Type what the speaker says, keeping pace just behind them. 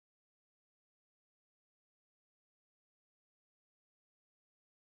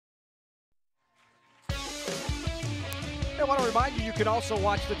I want to remind you, you can also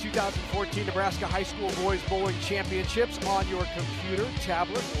watch the 2014 Nebraska High School Boys Bowling Championships on your computer,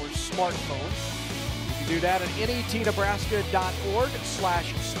 tablet, or smartphone. You can do that at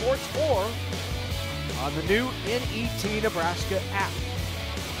netnebraska.org/sports or on the new NET Nebraska app.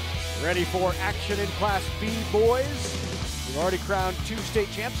 Ready for action in Class B, boys? We've already crowned 2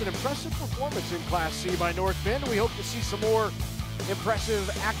 state champs, an impressive performance in Class C by North Bend. We hope to see some more impressive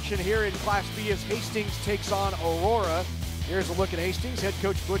action here in Class B as Hastings takes on Aurora. Here's a look at Hastings. Head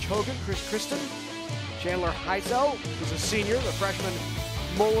coach Butch Hogan, Chris Kristen, Chandler Heisel, who's a senior, the freshman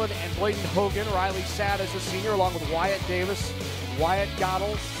Mullen and Bladen Hogan, Riley Sad is a senior, along with Wyatt Davis, Wyatt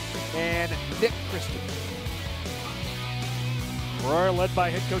Goddell, and Nick Kristen. Aurora led by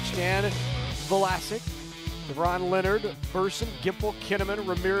head coach Dan Velasic, Devron Leonard, Burson, Gimple, Kinnaman,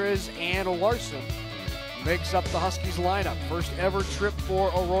 Ramirez, and Larson makes up the Huskies lineup. First ever trip for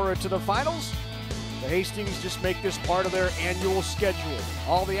Aurora to the finals. The Hastings just make this part of their annual schedule.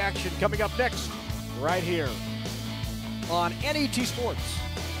 All the action coming up next, right here on NET Sports.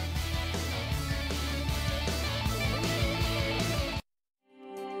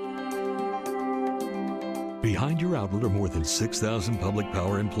 Behind your outlet are more than 6,000 public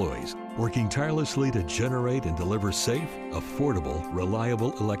power employees working tirelessly to generate and deliver safe, affordable,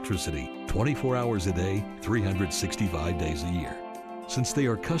 reliable electricity 24 hours a day, 365 days a year. Since they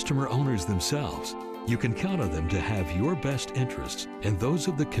are customer owners themselves, you can count on them to have your best interests and those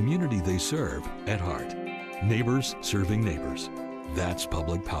of the community they serve at heart. Neighbors serving neighbors. That's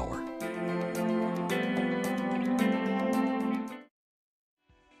public power.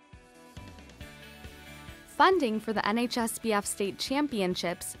 Funding for the NHSBF State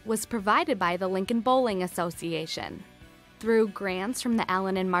Championships was provided by the Lincoln Bowling Association through grants from the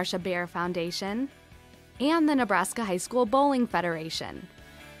Alan and Marcia Baer Foundation and the Nebraska High School Bowling Federation.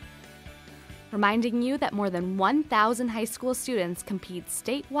 Reminding you that more than 1,000 high school students compete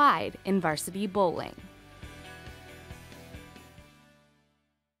statewide in varsity bowling.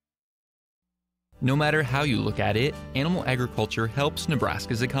 No matter how you look at it, animal agriculture helps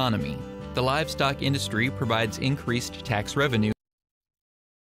Nebraska's economy. The livestock industry provides increased tax revenue,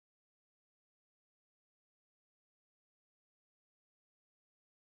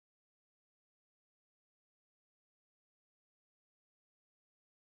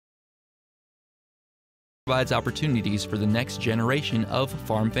 provides opportunities for the next generation of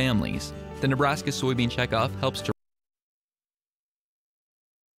farm families. The Nebraska Soybean Checkoff helps to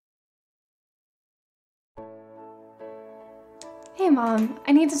Hey Mom,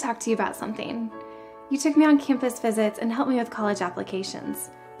 I need to talk to you about something. You took me on campus visits and helped me with college applications,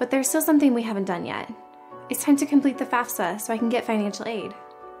 but there's still something we haven't done yet. It's time to complete the FAFSA so I can get financial aid.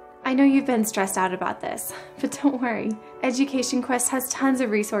 I know you've been stressed out about this, but don't worry. Education Quest has tons of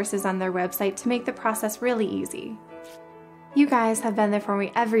resources on their website to make the process really easy. You guys have been there for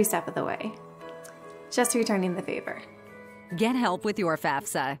me every step of the way. Just returning the favor. Get help with your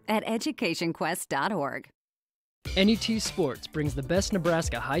FAFSA at educationquest.org. NET Sports brings the best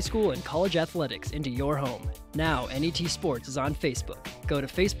Nebraska high school and college athletics into your home. Now NET Sports is on Facebook. Go to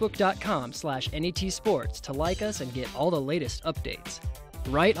facebook.com/NET Sports to like us and get all the latest updates.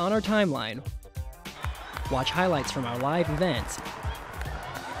 Right on our timeline, watch highlights from our live events,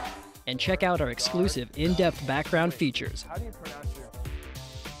 and check out our exclusive in-depth background features.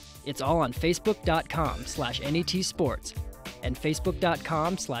 It's all on facebook.com/NET Sports and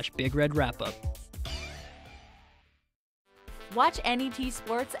facebook.com/Big Red Wrap-Up. Watch NET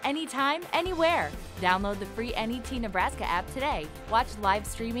Sports anytime, anywhere. Download the free NET Nebraska app today. Watch live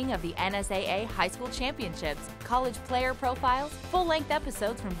streaming of the NSAA High School Championships, college player profiles, full-length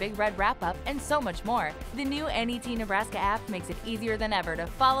episodes from Big Red Wrap-Up, and so much more. The new NET Nebraska app makes it easier than ever to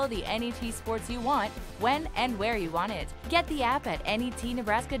follow the NET sports you want, when and where you want it. Get the app at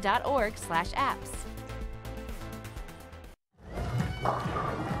netnebraska.org/apps.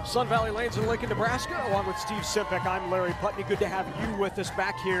 Sun Valley Lanes in Lincoln, Nebraska, along with Steve Simpek. I'm Larry Putney. Good to have you with us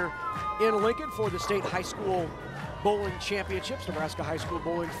back here in Lincoln for the State High School Bowling Championships, Nebraska High School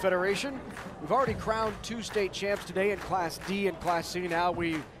Bowling Federation. We've already crowned 2 state champs today in Class D and Class C. Now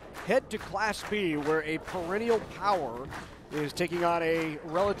we head to Class B, where a perennial power is taking on a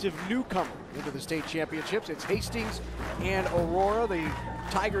relative newcomer into the state championships. It's Hastings and Aurora, the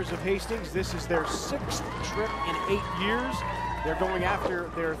Tigers of Hastings. This is their 6th trip in 8 years. They're going after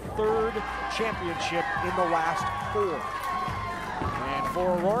their 3rd championship in the last 4. And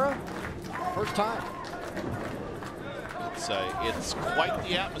for Aurora, first time. It's quite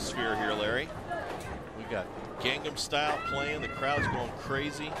the atmosphere here, Larry. We got Gangnam Style playing. The crowd's going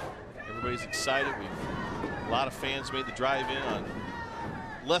crazy. Everybody's excited. A lot of fans made the drive in on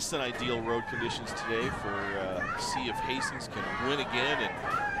less than ideal road conditions today for see if Hastings can win again.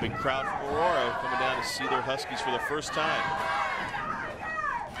 And big crowd from Aurora coming down to see their Huskies for the first time.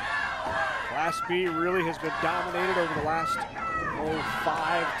 Class B really has been dominated over the last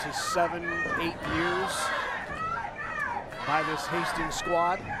 5 to 7, 8 years by this Hastings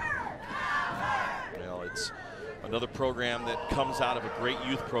squad. Well, it's another program that comes out of a great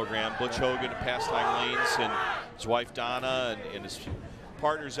youth program. Butch Hogan at Pastime Lanes and his wife Donna and his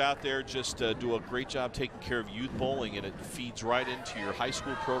partners out there just do a great job taking care of youth bowling, and it feeds right into your high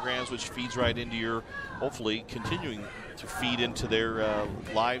school programs, which feeds right into your, hopefully, continuing to feed into their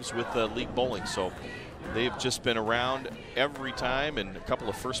lives with league bowling. So they've just been around every time, and a couple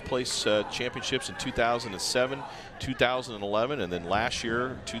of first place championships in 2007, 2011, and then last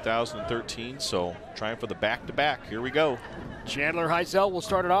year, 2013. So trying for the back-to-back. Here we go. Chandler Heisel will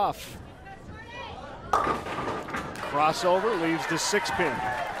start it off. Crossover leaves the 6-pin.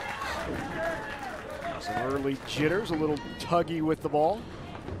 Some early jitters, a little tuggy with the ball.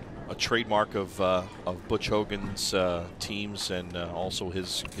 A trademark of Butch Hogan's teams, and also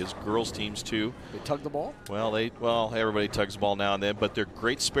his girls' teams too. They tug the ball? Well, everybody tugs the ball now and then, but they're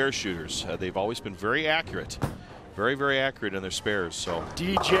great spare shooters. They've always been very accurate, very accurate in their spares. So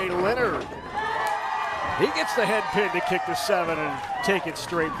DJ Leonard, he gets the head pin to kick the 7 and take it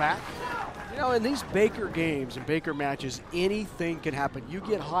straight back. You know, in these Baker games and Baker matches, anything can happen. You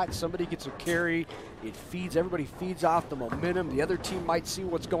get hot, somebody gets a carry, it feeds, everybody feeds off the momentum. The other team might see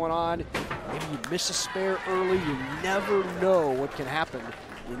what's going on. Maybe you miss a spare early. You never know what can happen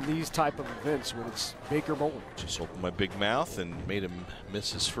in these type of events when it's Baker bowling. Just opened my big mouth and made him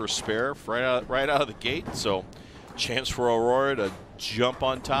miss his first spare right out of the gate. So chance for Aurora to jump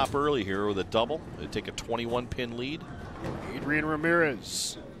on top early here with a double. They take a 21-pin lead. Adrian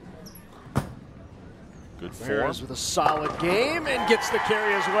Ramirez. Good form. Ramirez with a solid game and gets the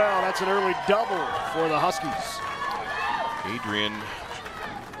carry as well. That's an early double for the Huskies. Adrian,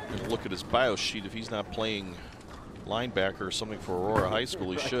 look at his bio sheet. If he's not playing linebacker or something for Aurora High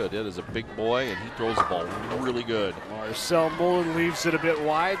School, he should. It is a big boy, and he throws the ball really good. Marcel Mullen leaves it a bit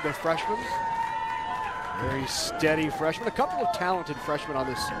wide, the freshman. Very steady freshman. A couple of talented freshmen on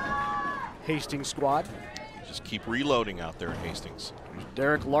this Hastings squad. Just keep reloading out there in Hastings.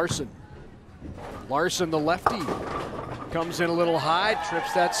 Derek Larson. Larson, the lefty, comes in a little high,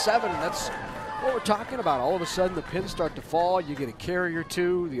 trips that 7. That's what we're talking about. All of a sudden, the pins start to fall. You get a carry or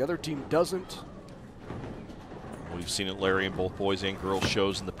two. The other team doesn't. We've seen it, Larry, in both boys and girls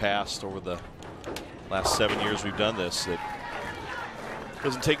shows in the past. Over the last 7 years we've done this. That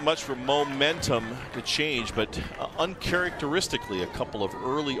doesn't take much for momentum to change, but uncharacteristically, a couple of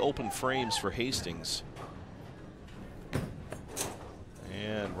early open frames for Hastings.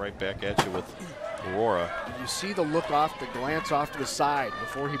 And right back at you with Aurora. You see the look off, the glance off to the side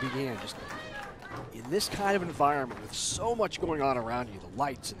before he began. Just in this kind of environment with so much going on around you, the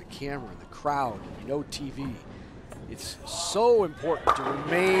lights and the camera and the crowd, and no TV, it's so important to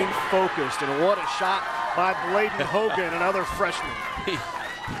remain focused. And what a shot by Bladen Hogan, another freshman.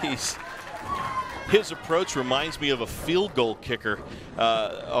 His approach reminds me of a field goal kicker.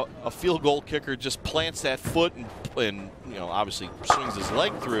 A field goal kicker just plants that foot and you know, obviously swings his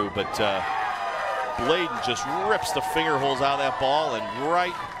leg through, but Bladen just rips the finger holes out of that ball, and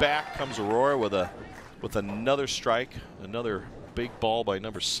right back comes Aurora with another strike, another big ball by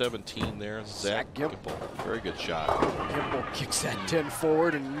number 17 there, Zach Gimple. Very good shot. Gimple kicks that 10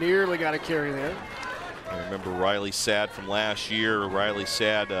 forward and nearly got a carry there. I remember Riley Sad from last year. Riley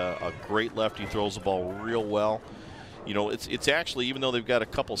Sad, a great lefty, throws the ball real well. You know, it's actually, even though they've got a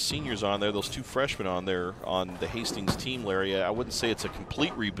couple seniors on there, those 2 freshmen on there on the Hastings team, Larry, I wouldn't say it's a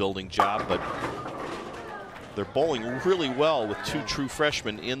complete rebuilding job, but they're bowling really well with 2 true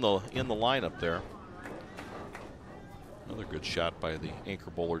freshmen in the lineup there. Another good shot by the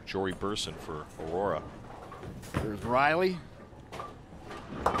anchor bowler, Jory Burson, for Aurora. There's Riley.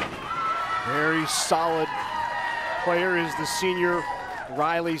 Very solid player is the senior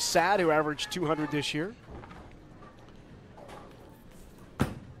Riley Sad, who averaged 200 this year.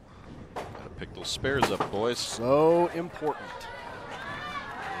 Gotta pick those spares up, boys. So important.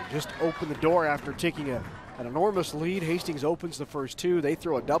 They just open the door after taking an enormous lead. Hastings opens the first 2. They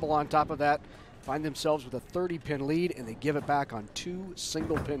throw a double on top of that, find themselves with a 30-pin lead, and they give it back on 2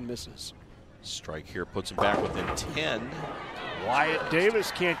 single-pin misses. Strike here puts them back within 10. Wyatt Davis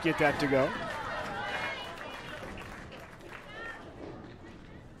can't get that to go.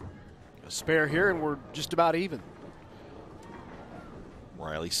 A spare here, and we're just about even.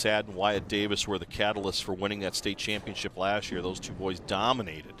 Riley Sad and Wyatt Davis were the catalysts for winning that state championship last year. Those 2 boys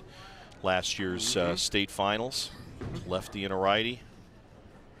dominated last year's state finals. Lefty and a righty.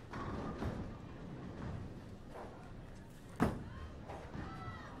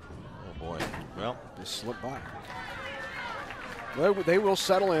 Just slip by. They will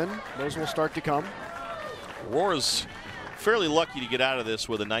settle in. Those will start to come. Aurora's fairly lucky to get out of this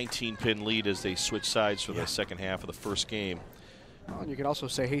with a 19-pin lead as they switch sides for the second half of the first game. Well, and you can also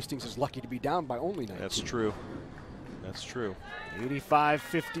say Hastings is lucky to be down by only 19. That's true. That's true.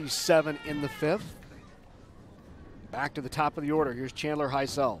 85-57 in the fifth. Back to the top of the order. Here's Chandler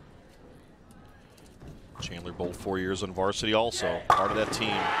Heisel. Chandler bowled 4 years on varsity also. Part of that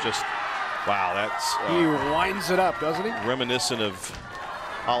team. Just, wow, that's... he winds it up, doesn't he? Reminiscent of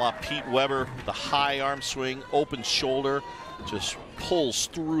a la Pete Weber. The high arm swing, open shoulder. Just pulls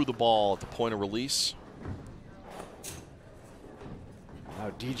through the ball at the point of release. Now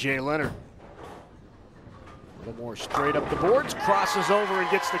DJ Leonard. A little more straight up the boards. Crosses over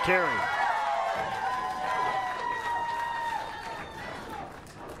and gets the carry.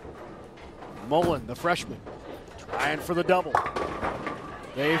 Mullen, the freshman, trying for the double.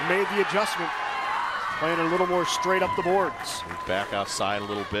 They've made the adjustment, playing a little more straight up the boards. Move back outside a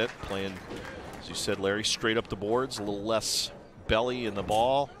little bit, playing, as you said, Larry, straight up the boards, a little less belly in the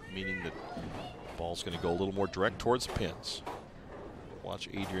ball, meaning that the ball's going to go a little more direct towards the pins. Watch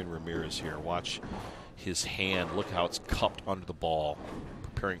Adrian Ramirez here. Watch his hand. Look how it's cupped under the ball,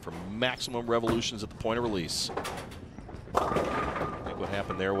 preparing for maximum revolutions at the point of release. I think what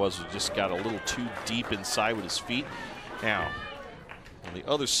happened there was he just got a little too deep inside with his feet. Now, on the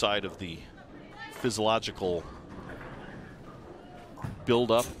other side of the physiological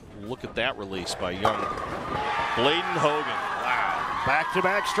build-up, look at that release by young Bladen Hogan. Wow.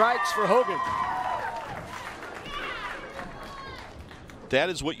 Back-to-back strikes for Hogan. That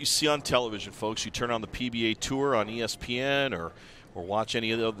is what you see on television, folks. You turn on the PBA Tour on ESPN or watch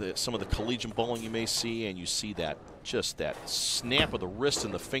any of some of the collegiate bowling you may see, and you see that just that snap of the wrist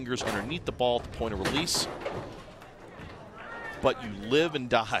and the fingers underneath the ball at the point of release. But you live and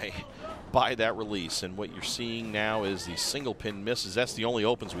die by that release, and what you're seeing now is the single pin misses. That's the only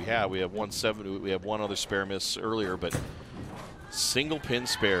opens we have. We have 1-7. We have one other spare miss earlier, but single pin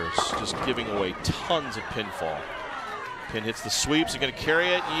spares, just giving away tons of pinfall. Pin hits the sweeps. They're going to carry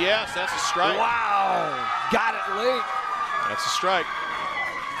it. Yes, that's a strike. Wow, got it late. That's a strike.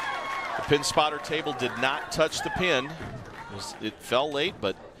 The pin spotter table did not touch the pin. It fell late,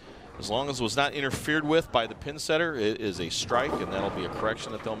 but as long as it was not interfered with by the pin setter, it is a strike, and that'll be a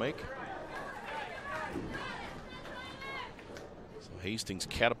correction that they'll make. So Hastings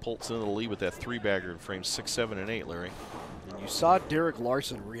catapults into the lead with that three-bagger in frames 6, 7, and 8, Larry. And you saw Derek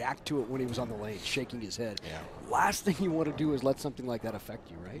Larson react to it when he was on the lane, shaking his head. Yeah. Last thing you want to do is let something like that affect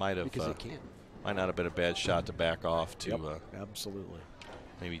you, right? Might have, because it can. Might not have been a bad shot to back off to absolutely.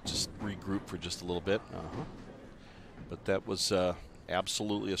 Maybe just regroup for just a little bit. But that was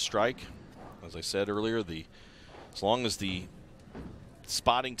absolutely a strike. As I said earlier, as long as the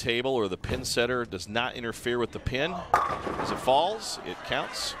spotting table or the pin setter does not interfere with the pin as it falls, it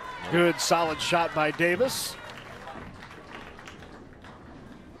counts. Good solid shot by Davis.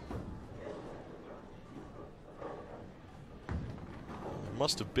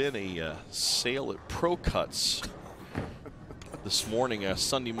 Must have been a sale at Pro Cuts this morning, a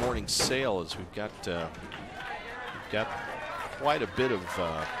Sunday morning sale, as we've got quite a bit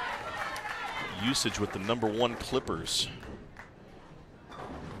of usage with the #1 clippers.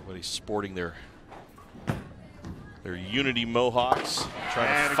 Everybody's sporting their Unity Mohawks,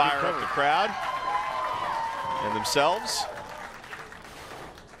 trying to fire up the crowd and themselves.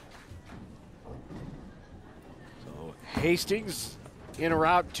 So Hastings in or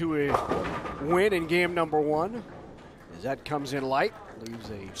out to a win in game #1. As that comes in light, leaves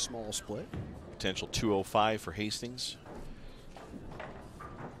a small split. Potential 205 for Hastings.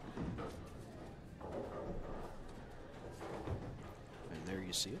 And there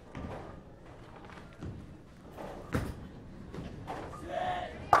you see it.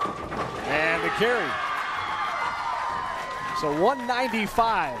 And the carry. So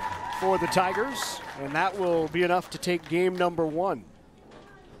 195 for the Tigers, and that will be enough to take game #1.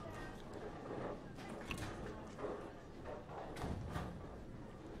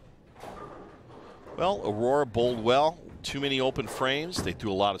 Well, Aurora bowled well. Too many open frames. They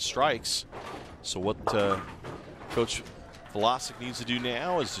threw a lot of strikes. So what Coach Velasic needs to do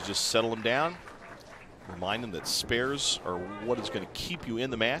now is to just settle them down. Remind them that spares are what is going to keep you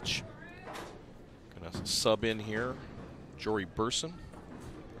in the match. Going to sub in here Jory Burson.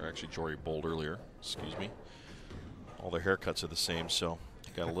 Or actually, Jory bowled earlier. Excuse me. All their haircuts are the same, so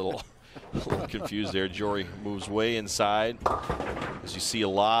got a little confused there. Jory moves way inside. As you see, a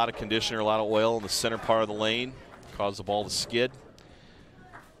lot of conditioner, a lot of oil in the center part of the lane. Caused the ball to skid.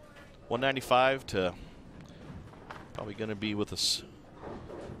 195 to probably going to be with us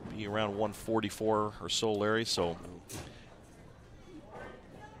be around 144 or so, Larry. So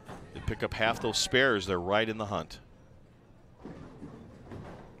they pick up half those spares. They're right in the hunt.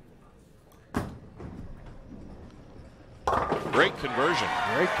 Great conversion.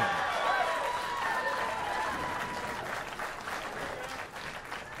 Great conversion.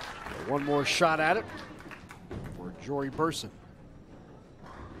 One more shot at it for Jory Burson.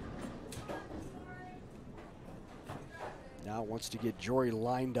 Now wants to get Jory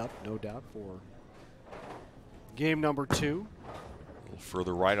lined up, no doubt, for game number 2. A little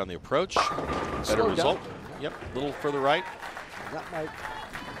further right on the approach. Better Slow result. down. Yep, a little further right. That might.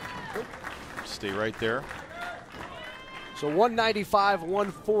 Stay right there. So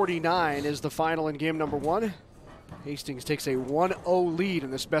 195-149 is the final in game number 1. Hastings takes a 1-0 lead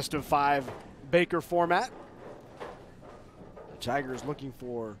in this best-of-5 Baker format. The Tigers looking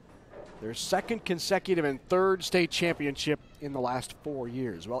for their 2nd consecutive and 3rd state championship in the last 4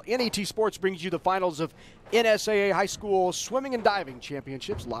 years. Well, NET Sports brings you the finals of NSAA High School Swimming and Diving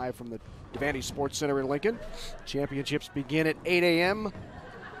Championships live from the Devaney Sports Center in Lincoln. Championships begin at 8 a.m.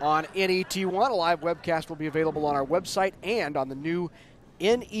 on NET1. A live webcast will be available on our website and on the new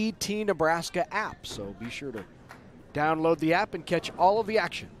NET Nebraska app. So be sure to download the app and catch all of the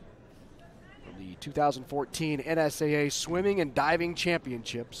action from the 2014 NSAA Swimming and Diving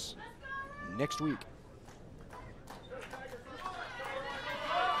Championships next week.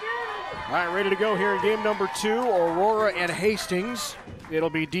 All right, ready to go here in game number 2, Aurora and Hastings. It'll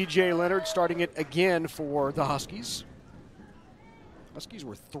be DJ Leonard starting it again for the Huskies. Huskies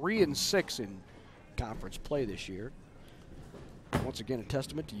were 3-6 in conference play this year. Once again, a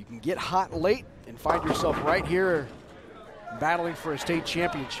testament to you can get hot late and find yourself right here battling for a state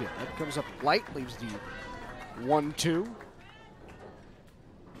championship. That comes up light, leaves the 1-2.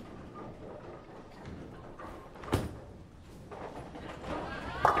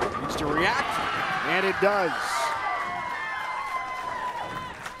 Needs to react, and it does.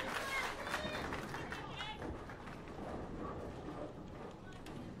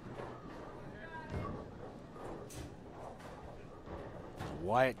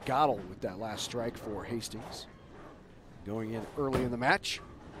 Wyatt Goddell with that last strike for Hastings. Going in early in the match.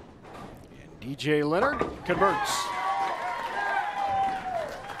 And DJ Leonard converts.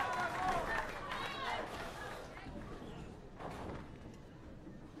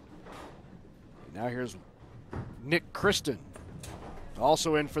 Now here's Nick Kristen.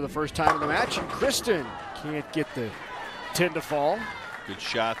 Also in for the first time in the match. And Kristen can't get the 10 to fall. Good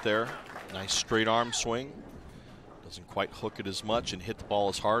shot there. Nice straight arm swing. Doesn't quite hook it as much and hit the ball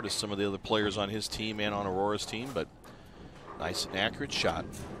as hard as some of the other players on his team and on Aurora's team, but nice and accurate shot.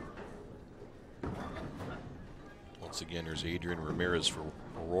 Once again, there's Adrian Ramirez for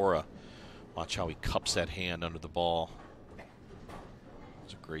Aurora. Watch how he cups that hand under the ball.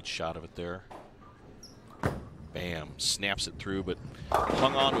 It's a great shot of it there. Bam, snaps it through, but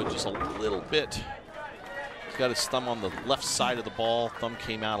hung on to it just a little bit. He's got his thumb on the left side of the ball. Thumb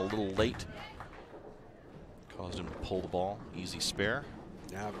came out a little late. Caused him to pull the ball. Easy spare.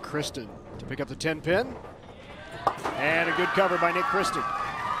 Now Kristen to pick up the 10 pin. And a good cover by Nick Kristen.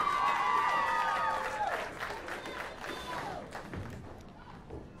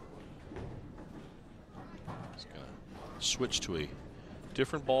 He's going to switch to a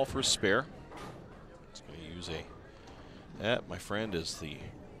different ball for a spare. He's going to use that, my friend, is the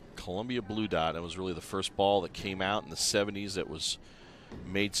Columbia Blue Dot. That was really the first ball that came out in the 70s that was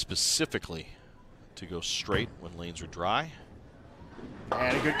made specifically to go straight when lanes are dry.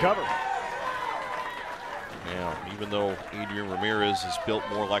 And a good cover. Now, even though Adrian Ramirez is built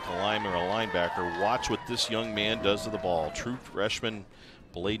more like a lineman or a linebacker, watch what this young man does to the ball. True freshman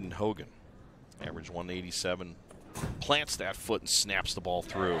Bladen Hogan, average 187, plants that foot and snaps the ball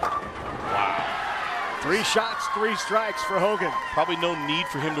through. Wow. 3 shots, 3 strikes for Hogan. Probably no need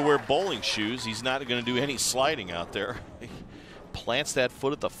for him to wear bowling shoes. He's not going to do any sliding out there. Plants that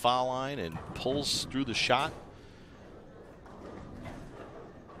foot at the foul line and pulls through the shot.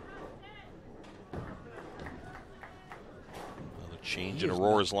 Another change in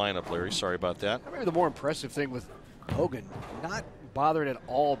Aurora's lineup, Larry. Sorry about that. Maybe the more impressive thing with Hogan, not bothered at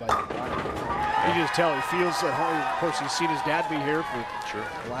all by the environment. You can just tell he feels at home. Of course, he's seen his dad be here for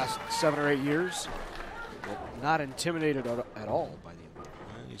the last 7 or 8 years. But not intimidated at all by the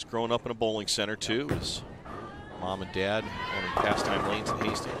environment. He's grown up in a bowling center, too. His mom and dad owning Pastime Lanes in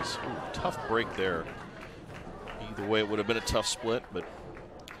Hastings. Ooh, tough break there. Either way, it would have been a tough split, but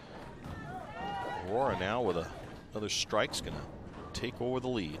Aurora now with another strike's going to take over the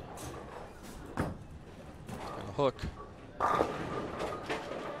lead. And a hook.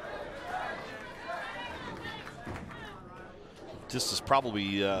 this is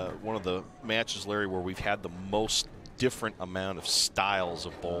probably one of the matches, Larry, where we've had the most different amount of styles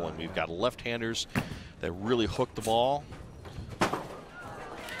of bowling. We've got left-handers that really hook the ball.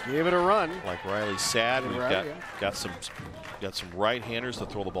 Give it a run. Like Riley Sad. We've got some right-handers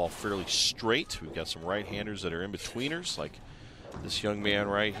that throw the ball fairly straight. We've got some right-handers that are in-betweeners, like this young man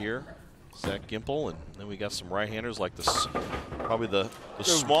right here, Zach Gimple. And then we got some right-handers like this, probably the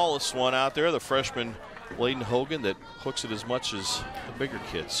smallest one out there, the freshman Bladen Hogan, that hooks it as much as the bigger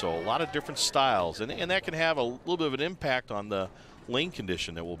kids. So a lot of different styles, and that can have a little bit of an impact on the lane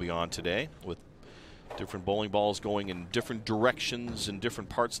condition that we'll be on today, with different bowling balls going in different directions in different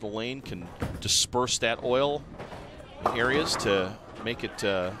parts of the lane can disperse that oil in areas to make it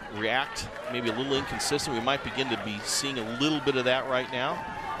react maybe a little inconsistent. We might begin to be seeing a little bit of that right now.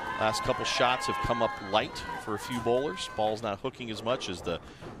 Last couple shots have come up light for a few bowlers. Ball's not hooking as much as the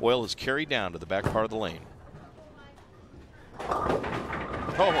oil is carried down to the back part of the lane.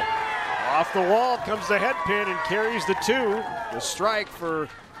 Oh, off the wall comes the head pin and carries the 2. The strike for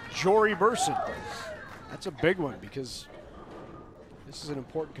Jory Burson. That's a big one because this is an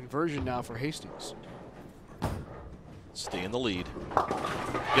important conversion now for Hastings. Stay in the lead.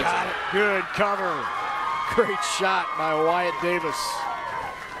 Got it. Good cover. Great shot by Wyatt Davis.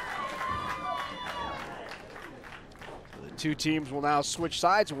 The two teams will now switch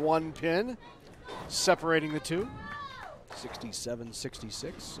sides. 1 pin separating the two.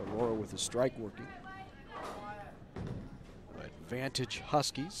 67-66. Aurora with the strike working. Advantage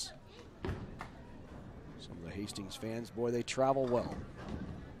Huskies. Some of the Hastings fans, boy, they travel well.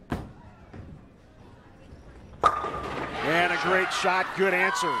 And a great shot, good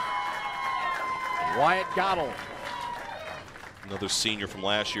answer. Wyatt Goddell. Another senior from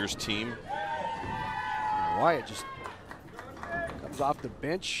last year's team. And Wyatt just comes off the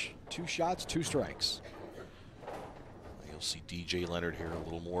bench, 2 shots, 2 strikes. You'll see DJ Leonard here, a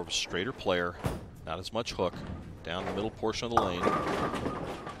little more of a straighter player, not as much hook, down the middle portion of the lane.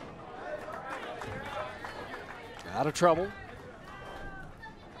 Out of trouble.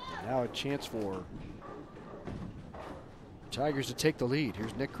 And now a chance for Tigers to take the lead.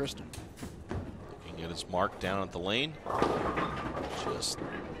 Here's Nick Kristen. Looking at his mark down at the lane. Just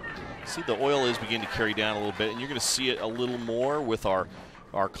see the oil is beginning to carry down a little bit, and you're going to see it a little more with our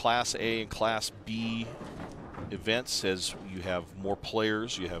Class A and Class B events as you have more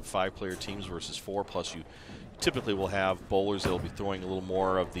players. You have 5-player teams versus 4, plus you typically will have bowlers that will be throwing a little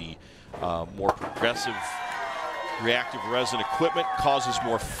more of the more progressive reactive resin equipment. Causes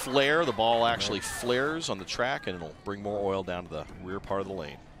more flare. The ball actually flares on the track, and it'll bring more oil down to the rear part of the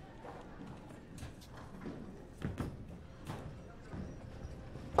lane.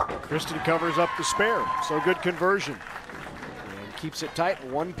 Kristen covers up the spare, so good conversion. And keeps it tight,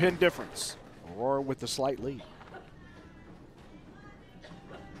 1 pin difference. Aurora with the slight lead.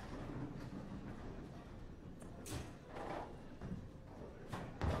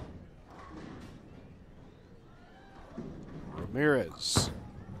 Ramirez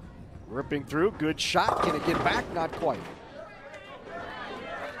ripping through, good shot. Can it get back? Not quite.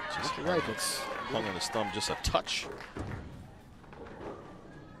 Just right, it's hung on his thumb just a touch.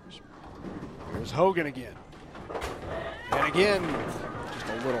 Here's Hogan again. And again, just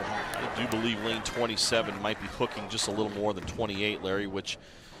a little high. I do believe lane 27 might be hooking just a little more than 28, Larry, which,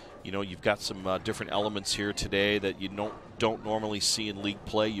 you know, you've got some different elements here today that you don't normally see in league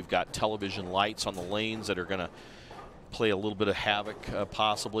play. You've got television lights on the lanes that are going to play a little bit of havoc,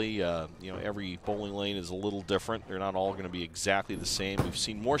 possibly. You know, every bowling lane is a little different. They're not all going to be exactly the same. We've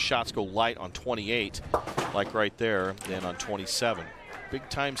seen more shots go light on 28, like right there, than on 27. Big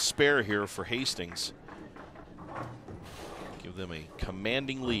time spare here for Hastings. Give them a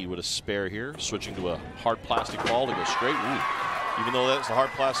commanding lead with a spare here. Switching to a hard plastic ball to go straight. Ooh. Even though that's a hard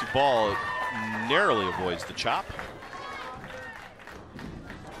plastic ball, it narrowly avoids the chop.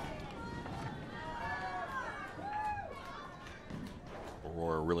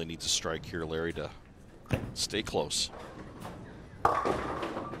 Aurora really needs a strike here, Larry, to stay close.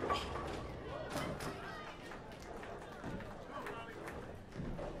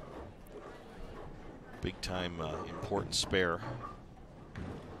 Big time important spare.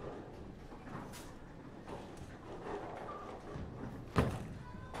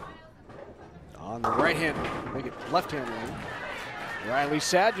 On the right hand, make it left hand lane. Riley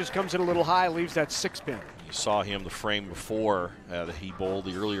Sad just comes in a little high, leaves that 6 pin. You saw him the frame before that he bowled,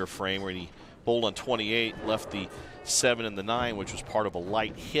 the earlier frame where he bowled on 28, left the 7 and the 9, which was part of a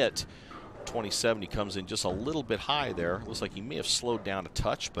light hit. 27, he comes in just a little bit high there. Looks like he may have slowed down a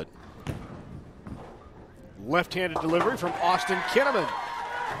touch, but left-handed delivery from Austin Kinnaman.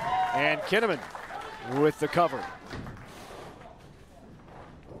 And Kinnaman with the cover.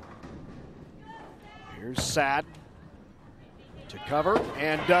 Here's Sad to cover,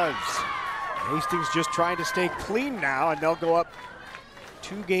 and does. Hastings just trying to stay clean now, and they'll go up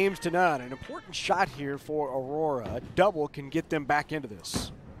 2 games to none. An important shot here for Aurora. A double can get them back into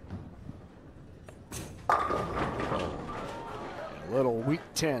this. A little weak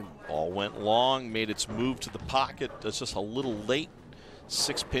 10. Ball went long, made its move to the pocket. That's just a little late.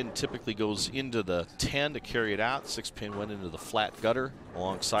 6-pin typically goes into the 10 to carry it out. 6-pin went into the flat gutter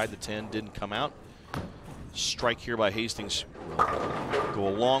alongside the 10, didn't come out. Strike here by Hastings will go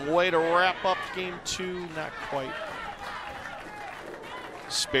a long way to wrap up game 2. Not quite.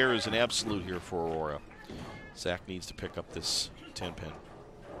 Spare is an absolute here for Aurora. Zach needs to pick up this 10-pin.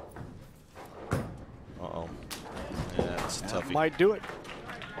 Uh-oh. Yeah, that's a toughie. Might do it.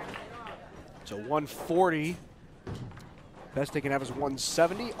 So 140. Best they can have is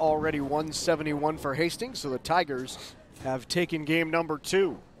 170. Already 171 for Hastings. So the Tigers have taken game number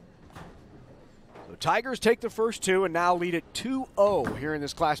 2. The Tigers take the first 2 and now lead at 2-0 here in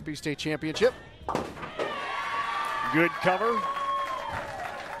this Class B state championship. Good cover.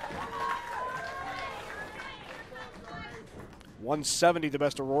 .170 the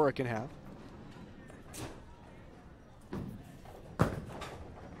best Aurora can have.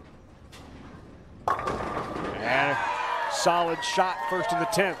 And a solid shot first in the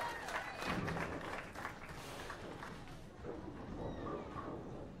 10th.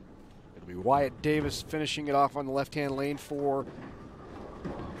 It'll be Wyatt Davis finishing it off on the left-hand lane for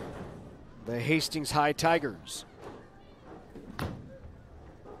the Hastings High Tigers.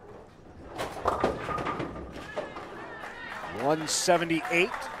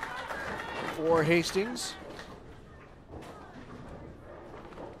 .178 for Hastings.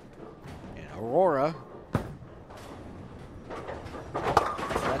 And Aurora,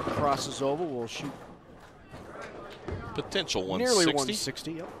 that crosses over, will shoot potential 160. Nearly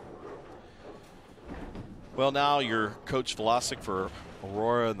 160, yep. Well, now your Coach Vlasic for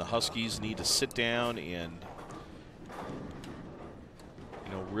Aurora and the Huskies need to sit down and,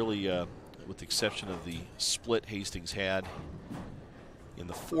 really, with the exception of the split Hastings had in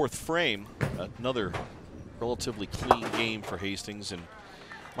the 4th frame, another relatively clean game for Hastings, and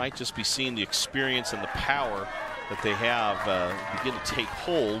might just be seeing the experience and the power that they have begin to take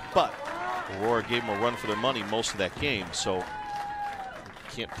hold. But Aurora gave them a run for their money most of that game, so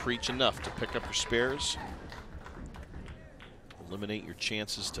can't preach enough to pick up your spares, eliminate your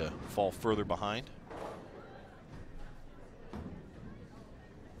chances to fall further behind.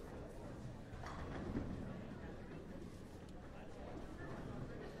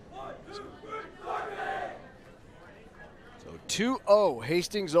 So 2-0,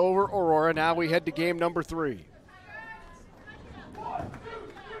 Hastings over Aurora. Now we head to game number 3.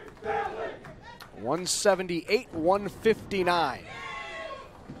 178, 159.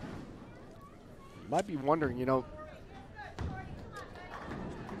 You might be wondering,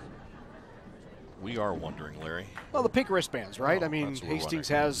 We are wondering, Larry. Well, the pink wristbands, right? Oh, I mean, Hastings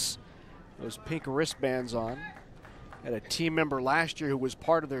has those pink wristbands on. Had a team member last year who was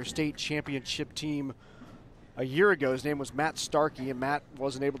part of their state championship team a year ago. His name was Matt Starkey, and Matt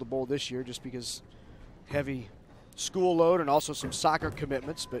wasn't able to bowl this year just because heavy school load and also some soccer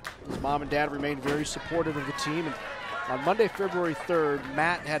commitments, but his mom and dad remained very supportive of the team. And on Monday, February 3rd,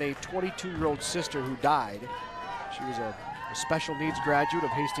 Matt had a 22-year-old sister who died. She was a special needs graduate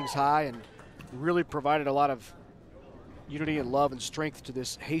of Hastings High and really provided a lot of unity and love and strength to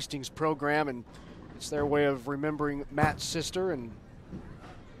this Hastings program, and it's their way of remembering Matt's sister and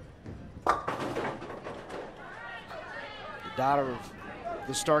the daughter of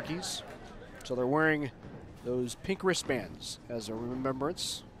the Starkeys. So they're wearing those pink wristbands as a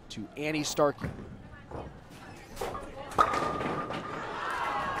remembrance to Annie Starkey.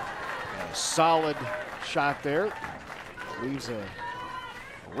 A solid shot there. Leaves a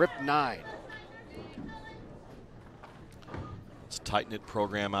rip 9. It's a tight-knit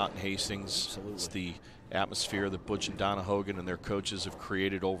program out in Hastings. Absolutely. It's the atmosphere that Butch and Donna Hogan and their coaches have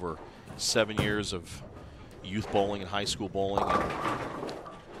created over 7 years of youth bowling and high school bowling. And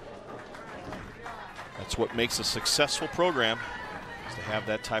that's what makes a successful program, is to have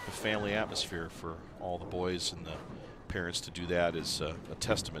that type of family atmosphere. For all the boys and the parents to do that is a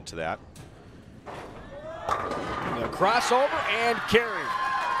testament to that. The crossover and carry.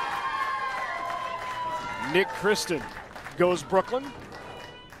 Nick Kristen goes Brooklyn.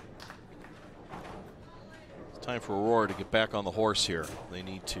 It's time for Aurora to get back on the horse here. They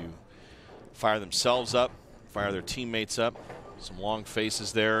need to fire themselves up, fire their teammates up. Some long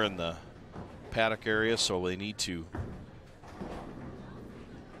faces there in the paddock area, so they need to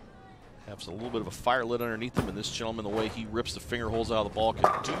have There's a little bit of a fire lit underneath him, and this gentleman, the way he rips the finger holes out of the ball, can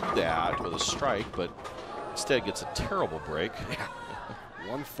do that with a strike, but instead gets a terrible break. Yeah.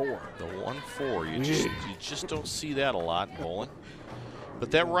 1-4. The 1-4. You just don't see that a lot in bowling.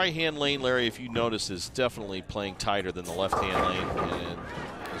 But that right-hand lane, Larry, if you notice, is definitely playing tighter than the left-hand lane. And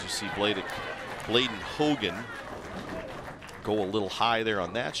as you see Bladen Hogan go a little high there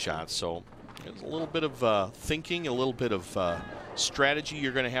on that shot. So there's a little bit of thinking, a little bit of strategy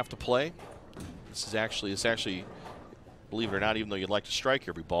you're going to have to play. It's actually, believe it or not, even though you'd like to strike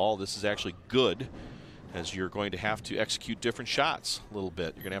every ball, this is actually good, as you're going to have to execute different shots a little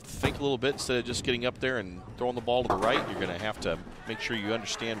bit. You're going to have to think a little bit instead of just getting up there and throwing the ball to the right. You're going to have to make sure you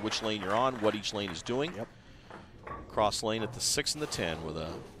understand which lane you're on, what each lane is doing. Yep. Cross lane at the 6 and the 10 with a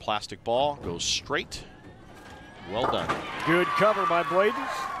plastic ball. Goes straight. Well done. Good cover by Bladen,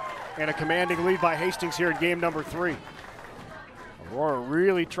 and a commanding lead by Hastings here in game number 3. Aurora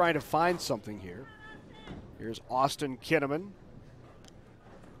really trying to find something here. Here's Austin Kinnaman.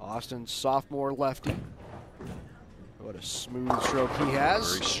 Austin, sophomore lefty. What a smooth stroke he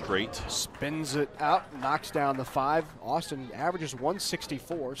has. Very straight. Spins it out, knocks down the 5. Austin averages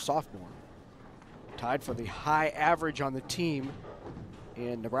 164, sophomore. Tied for the high average on the team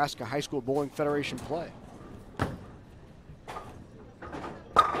in Nebraska High School Bowling Federation play.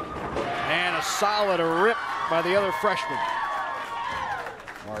 And a solid rip by the other freshman,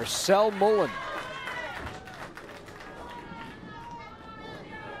 Marcel Mullen.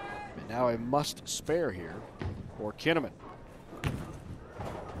 And now a must spare here for Kinnaman.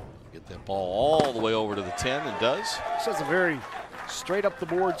 Get that ball all the way over to the 10, and does. This is a very straight up the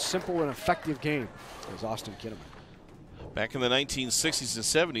board, simple and effective game as Austin Kinnaman. Back in the 1960s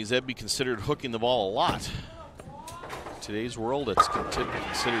and 70s, that'd be considered hooking the ball a lot. In today's world, it's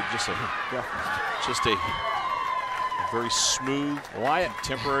considered just a very smooth,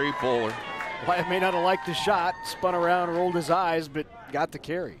 contemporary bowler. Wyatt may not have liked the shot, spun around, rolled his eyes, but got the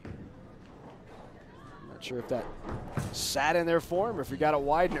carry. Not sure if that sat in there for him or if he got it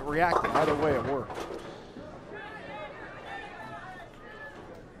wide and it reacted. Either way, it worked.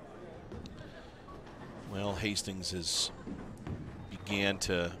 Well, Hastings has began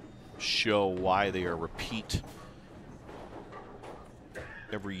to show why they are repeat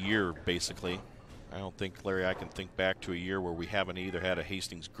every year, basically. I don't think, Larry, I can think back to a year where we haven't either had a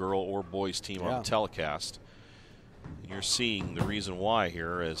Hastings girl or boys team on the telecast. You're seeing the reason why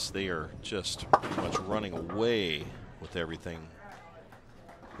here, as they are just pretty much running away with everything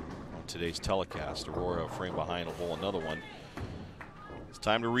on today's telecast. Aurora a frame behind will bowl another one. It's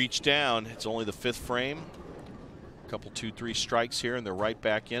time to reach down. It's only the 5th frame. A couple 2-3 strikes here, and they're right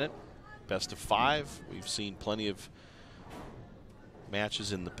back in it. Best of 5. We've seen plenty of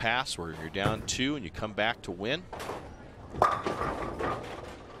matches in the past where you're down 2 and you come back to win.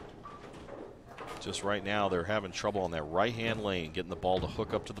 Just right now, they're having trouble on that right-hand lane, getting the ball to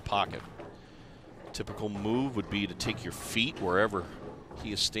hook up to the pocket. Typical move would be to take your feet wherever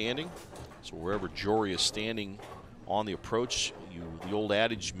he is standing. So wherever Jory is standing on the approach, the old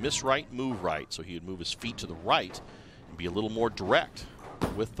adage, miss right, move right. So he would move his feet to the right and be a little more direct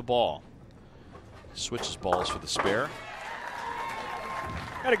with the ball. Switches balls for the spare.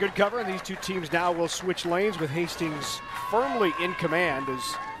 Got a good cover, and these two teams now will switch lanes with Hastings firmly in command as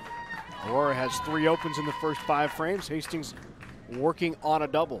Aurora has 3 opens in the first 5 frames. Hastings working on a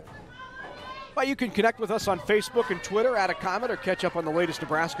double. Well, you can connect with us on Facebook and Twitter, add a comment, or catch up on the latest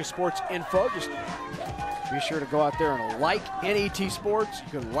Nebraska sports info. Just be sure to go out there and like NET Sports.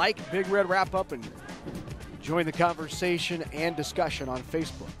 You can like Big Red Wrap Up and join the conversation and discussion on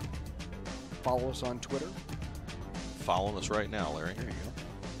Facebook. Follow us on Twitter. Following us right now, Larry. There you go.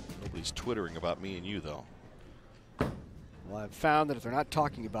 Nobody's twittering about me and you, though. Well, I've found that if they're not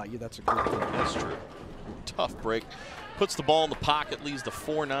talking about you, that's a good thing. That's true. Tough break. Puts the ball in the pocket, leaves the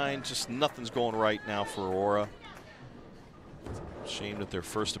 4-9. Just nothing's going right now for Aurora. Shame that their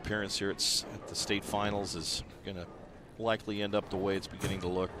first appearance here at the state finals is going to likely end up the way it's beginning to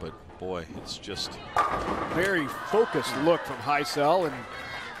look. But, boy, it's just very focused look from Heisel,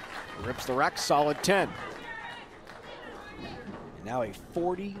 and rips the rack, solid 10. And now a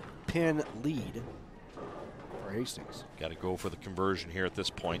 40-pin lead for Hastings. Got to go for the conversion here at this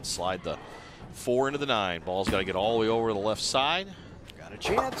point. Slide the 4 into the 9. Ball's got to get all the way over to the left side. Got a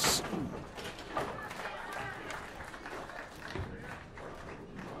chance.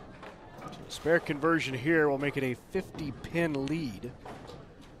 Spare conversion here will make it a 50-pin lead.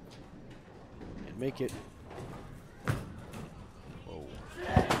 And make it. Whoa.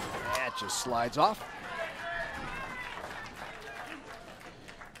 That just slides off.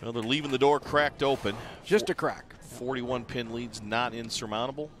 Well, they're leaving the door cracked open. Just a crack. 41-pin lead's not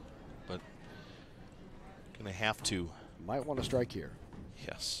insurmountable, but Going to have to. Might want to strike here.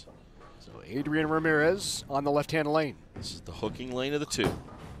 Yes. So Adrian Ramirez on the left-hand lane. This is the hooking lane of the two.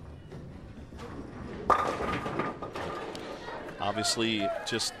 Obviously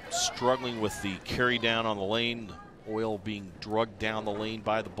just struggling with the carry down on the lane, oil being drugged down the lane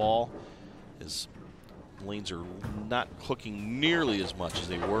by the ball. His lanes are not hooking nearly as much as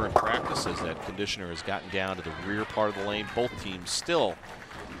they were in practice, as that conditioner has gotten down to the rear part of the lane. Both teams still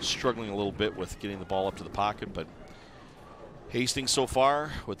struggling a little bit with getting the ball up to the pocket, but Hastings so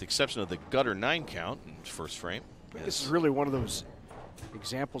far, with the exception of the gutter 9 count in first frame. This is really one of those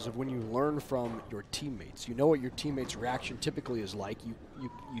examples of when you learn from your teammates. You know what your teammates' reaction typically is like.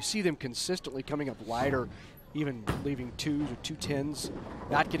 You see them consistently coming up lighter, even leaving 2s or 2-10s,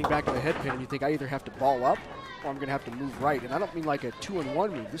 not getting back to the head pin, and you think, I either have to ball up or I'm going to have to move right. And I don't mean like a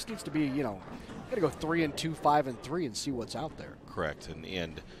 2-and-1 move. This needs to be, you got to go 3-2, 5-3 and see what's out there. Correct.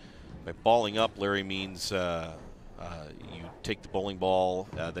 And by balling up, Larry, means you take the bowling ball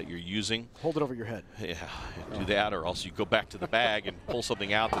that you're using. Hold it over your head. Yeah, do that, or else you go back to the bag and pull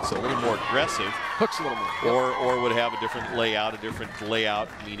something out that's a little more aggressive. Hooks a little more. Or would have a different layout,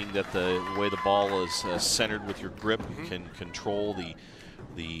 meaning that the way the ball is centered with your grip, you can control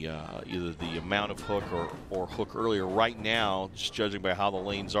either the amount of hook or hook earlier. Right now, just judging by how the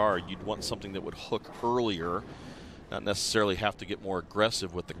lanes are, you'd want something that would hook earlier, not necessarily have to get more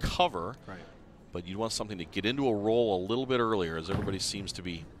aggressive with the cover. Right. But you'd want something to get into a roll a little bit earlier, as everybody seems to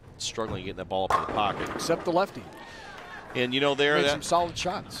be struggling getting that ball up in the pocket. Except the lefty. And there made some solid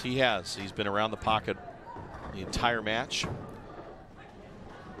shots. He has. He's been around the pocket the entire match.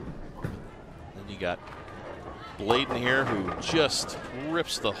 Then you got Bladen here, who just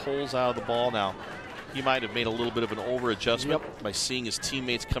rips the holes out of the ball. Now, he might have made a little bit of an over-adjustment by seeing his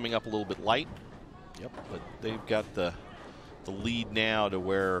teammates coming up a little bit light. Yep. But they've got the lead now to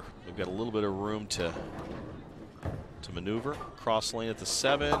where they've got a little bit of room to maneuver. Cross lane at the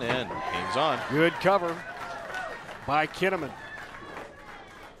 7 and hangs on. Good cover by Kinnaman.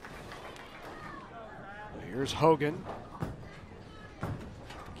 Here's Hogan.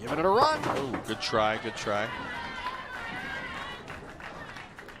 Giving it a run. Oh, good try, good try.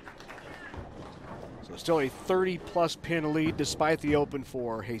 So still a 30-plus pin lead despite the open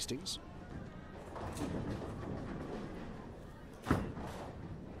for Hastings.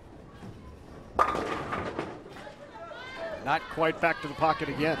 Not quite back to the pocket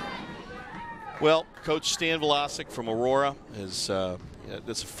again. Well, Coach Stan Velasic from Aurora is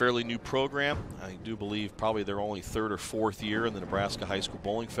that's a fairly new program. I do believe probably their only 3rd or 4th year in the Nebraska High School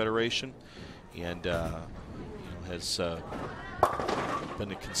Bowling Federation, and has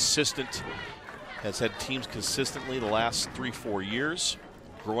been has had teams consistently the last 3-4 years.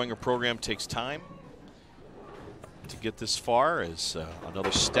 Growing a program takes time. To get this far is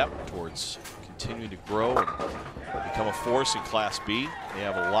another step towards continuing to grow and become a force in Class B. They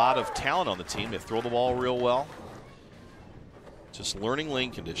have a lot of talent on the team. They throw the ball real well. Just learning lane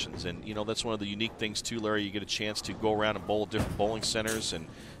conditions, and that's one of the unique things too, Larry. You get a chance to go around and bowl at different bowling centers and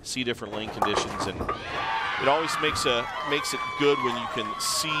see different lane conditions, and it always makes it good when you can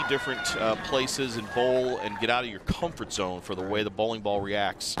see different places and bowl and get out of your comfort zone for the way the bowling ball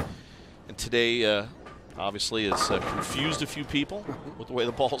reacts. And today, obviously, has confused a few people with the way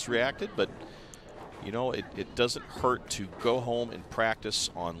the ball's reacted, but it doesn't hurt to go home and practice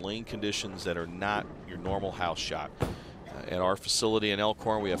on lane conditions that are not your normal house shot. At our facility in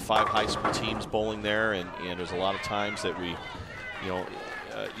Elkhorn, we have 5 high school teams bowling there, and there's a lot of times that we,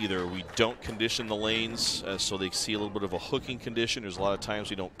 either we don't condition the lanes so they see a little bit of a hooking condition. There's a lot of times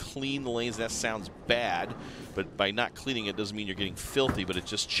we don't clean the lanes. That sounds bad, but by not cleaning it doesn't mean you're getting filthy, but it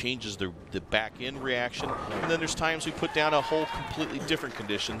just changes the back end reaction. And then there's times we put down a whole completely different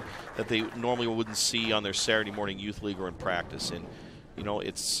condition that they normally wouldn't see on their Saturday morning youth league or in practice. And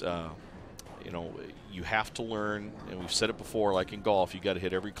it's you have to learn, and we've said it before, like in golf, you got to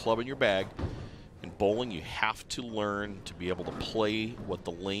hit every club in your bag. In bowling, you have to learn to be able to play what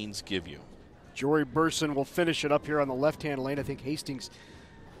the lanes give you. Jory Burson will finish it up here on the left-hand lane. I think Hastings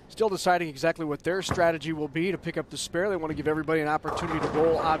still deciding exactly what their strategy will be to pick up the spare. They want to give everybody an opportunity to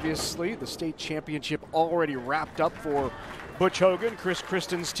bowl, obviously. The state championship already wrapped up for Butch Hogan, Chris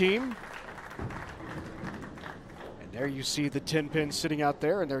Kristen's team. And there you see the 10 pin sitting out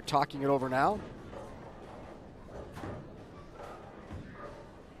there, and they're talking it over now.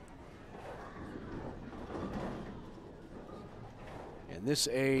 And this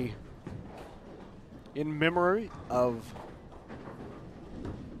in memory of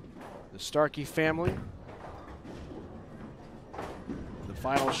the Starkey family. The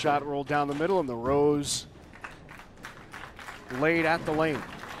final shot rolled down the middle, and the rose laid at the lane.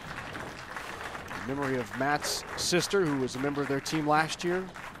 In memory of Matt's sister, who was a member of their team last year,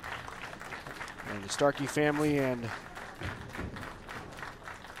 and the Starkey family, and the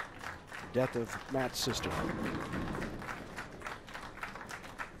death of Matt's sister.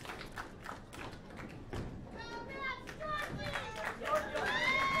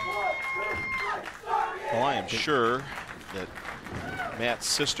 Well, I am sure that Matt's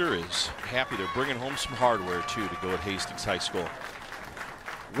sister is happy they're bringing home some hardware, too, to go at Hastings High School.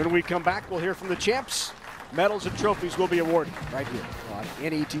 When we come back, we'll hear from the champs. Medals and trophies will be awarded right here on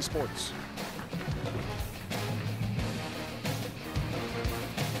NET Sports.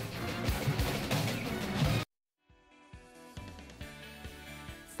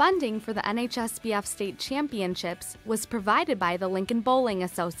 Funding for the NHSBF State Championships was provided by the Lincoln Bowling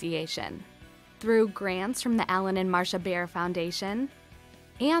Association through grants from the Alan and Marcia Bear Foundation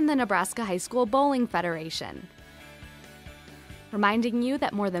and the Nebraska High School Bowling Federation. Reminding you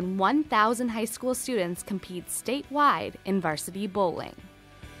that more than 1,000 high school students compete statewide in varsity bowling.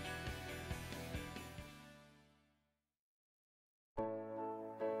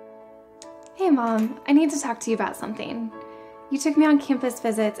 Hey Mom, I need to talk to you about something. You took me on campus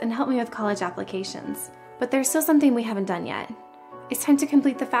visits and helped me with college applications, but there's still something we haven't done yet. It's time to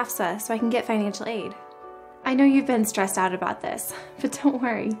complete the FAFSA so I can get financial aid. I know you've been stressed out about this, but don't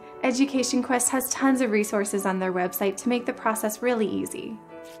worry. Education Quest has tons of resources on their website to make the process really easy.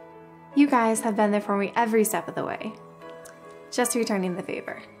 You guys have been there for me every step of the way. Just returning the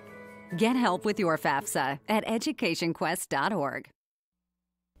favor. Get help with your FAFSA at educationquest.org.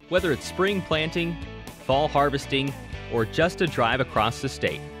 Whether it's spring planting, fall harvesting, or just a drive across the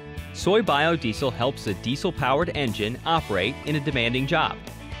state, soy biodiesel helps a diesel-powered engine operate in a demanding job.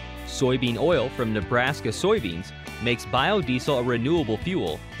 Soybean oil from Nebraska soybeans makes biodiesel a renewable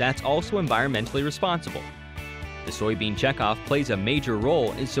fuel that's also environmentally responsible. The soybean checkoff plays a major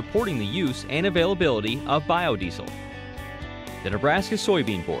role in supporting the use and availability of biodiesel. The Nebraska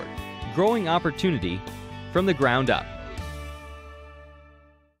Soybean Board, growing opportunity from the ground up.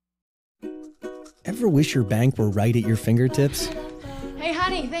 Ever wish your bank were right at your fingertips? Hey,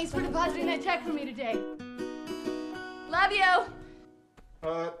 honey, thanks for depositing that check for me today. Love you.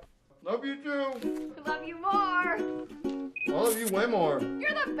 Love you too. I love you more. I love you way more.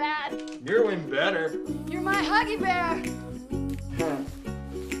 You're the best. You're way better. You're my huggy bear.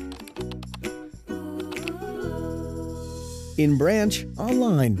 In branch,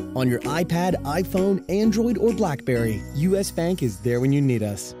 online, on your iPad, iPhone, Android, or BlackBerry, U.S. Bank is there when you need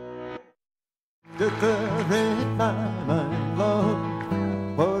us.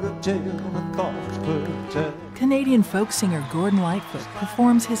 Canadian folk singer Gordon Lightfoot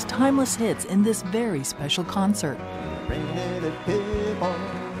performs his timeless hits in this very special concert.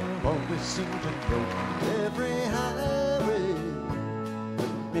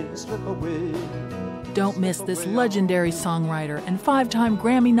 Don't miss this legendary songwriter and 5-time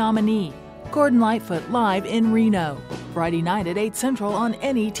Grammy nominee, Gordon Lightfoot, live in Reno, Friday night at 8 Central on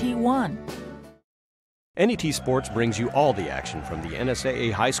NET1. NET Sports brings you all the action from the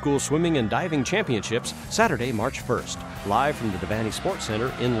NSAA High School Swimming and Diving Championships Saturday, March 1st, live from the Devaney Sports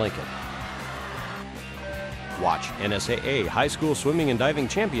Center in Lincoln. Watch NSAA High School Swimming and Diving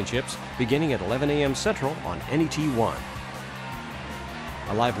Championships beginning at 11 a.m. Central on NET1.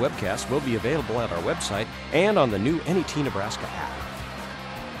 A live webcast will be available at our website and on the new NET Nebraska app.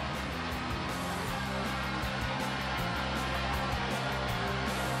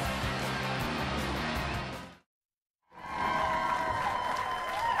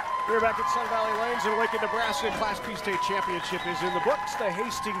 We're back at Sun Valley Lanes in Lincoln, Nebraska. Class B state championship is in the books. The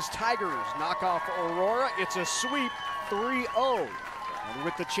Hastings Tigers knock off Aurora. It's a sweep, 3-0. And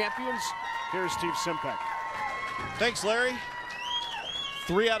with the champions, here's Steve Simpek. Thanks, Larry.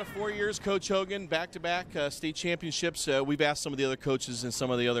 3 out of 4 years, Coach Hogan, back-to-back state championships. We've asked some of the other coaches in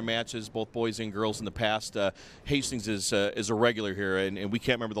some of the other matches, both boys and girls in the past. Hastings is a regular here, and we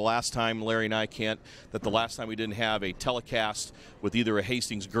can't remember the last time, Larry and I can't, that the last time we didn't have a telecast with either a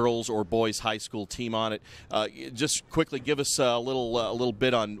Hastings girls or boys high school team on it. Just quickly give us a little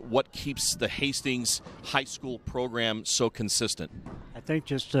bit on what keeps the Hastings high school program so consistent. I think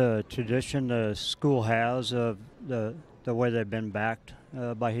just the tradition the school has of the way they've been backed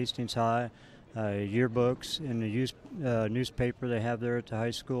by Hastings High, yearbooks in the newspaper they have there at the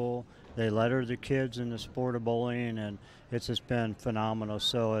high school. They letter the kids in the sport of bowling, and it's just been phenomenal.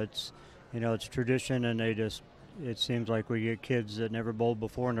 So it's tradition, and it seems like we get kids that never bowled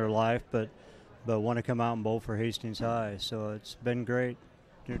before in their life, but want to come out and bowl for Hastings High. So it's been great.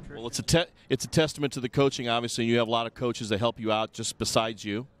 Well, it's a testament to the coaching, obviously. You have a lot of coaches that help you out just besides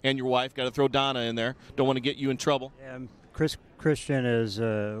you. And your wife, got to throw Donna in there. Don't want to get you in trouble. Yeah, Christian is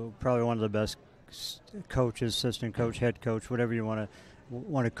probably one of the best coach, assistant coach, head coach, whatever you want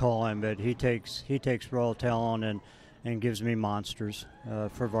to call him. But he takes raw talent and gives me monsters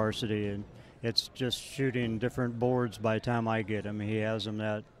for varsity, and it's just shooting different boards by the time I get him. He has them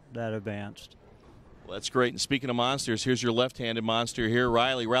that advanced. Well, that's great. And speaking of monsters, here's your left-handed monster here,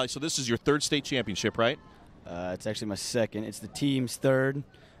 Riley. Riley, so this is your third state championship, right? It's actually my second. It's the team's third.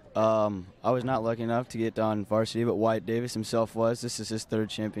 I was not lucky enough to get on varsity, but Wyatt Davis himself was. This is his third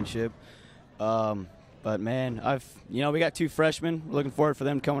championship. But man, we got 2 freshmen. We're looking forward for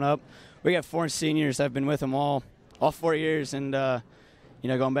them coming up. We got 4 seniors. I've been with them all 4 years, and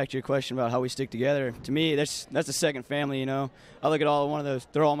going back to your question about how we stick together, to me, that's a second family. I look at all one of those.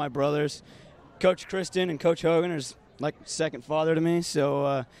 They're all my brothers. Coach Kristen and Coach Hogan is like second father to me.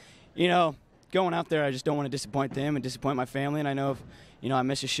 So, going out there, I just don't want to disappoint them and disappoint my family. And I know if I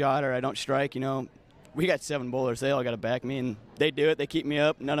miss a shot or I don't strike, we got 7 bowlers. They all got to back me, and they do it. They keep me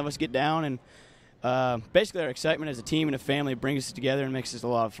up. None of us get down, and basically our excitement as a team and a family brings us together and makes us a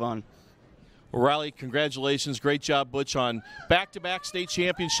lot of fun. Well, Riley, congratulations. Great job, Butch, on back-to-back state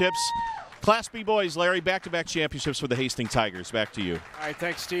championships. Class B boys, Larry, back-to-back championships for the Hastings Tigers. Back to you. All right,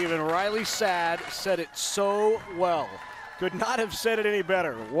 thanks, Steve. And Riley Sadd said it so well. Could not have said it any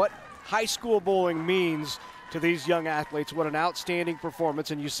better. What high school bowling means to these young athletes. What an outstanding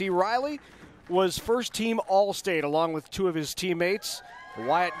performance. And you see Riley was first-team All-State along with 2 of his teammates.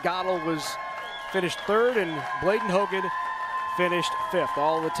 Wyatt Goddell finished 3rd, and Bladen Hogan finished 5th.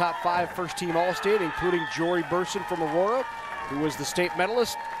 All of the top 5 first-team All-State, including Jory Burson from Aurora, who was the state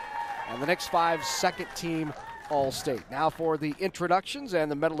medalist, and the next 5 second-team All-State. Now for the introductions and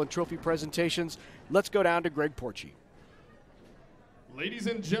the medal and trophy presentations, let's go down to Greg Porchy. Ladies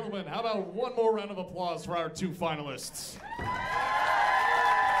and gentlemen, how about one more round of applause for our 2 finalists?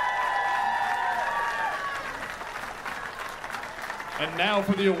 And now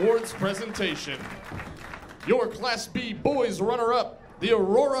for the awards presentation. Your Class B boys runner-up, the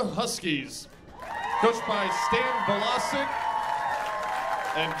Aurora Huskies, coached by Stan Velasic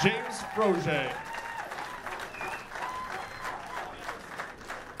and James Froger.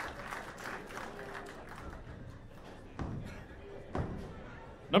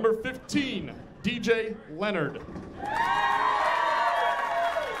 Number 15, DJ Leonard.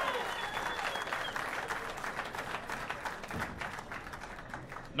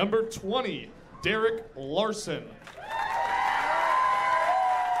 Number 20, Derek Larson.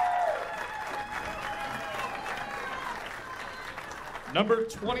 Number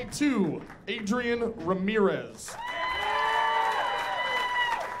 22, Adrian Ramirez.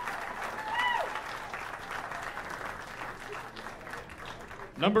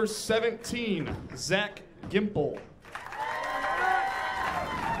 Number 17, Zach Gimple.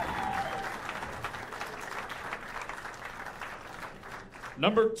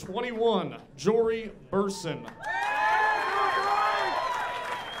 Number 21, Jory Burson.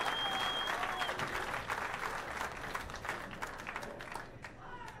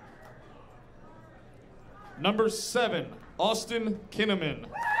 Number 7, Austin Kinnaman.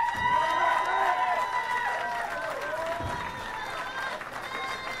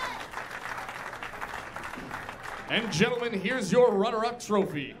 And gentlemen, here's your runner-up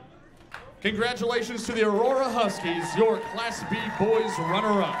trophy. Congratulations to the Aurora Huskies, your Class B boys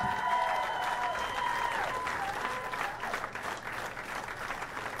runner-up.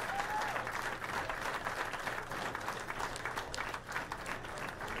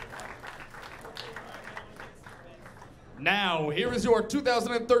 Now, here is your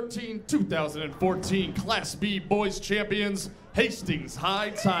 2013-2014 Class B boys champions, Hastings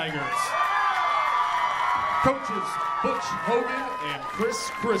High Tigers. Coaches Butch Hogan and Chris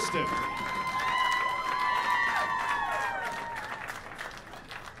Kristen.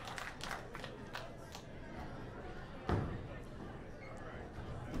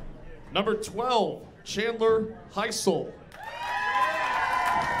 Number 12, Chandler Heisel.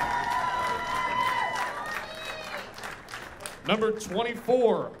 Number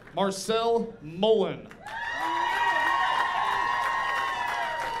 24, Marcel Mullen.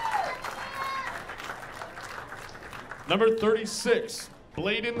 Number 36,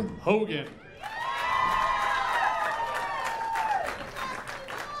 Bladen Hogan.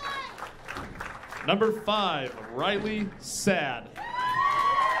 Number 5, Riley Sadd.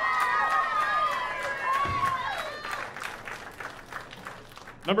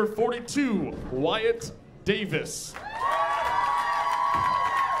 Number 42, Wyatt Davis.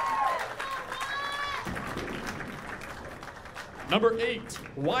 Number 8,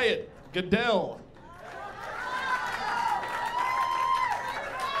 Wyatt Goodell.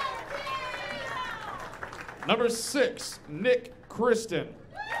 Number 6, Nick Kristen.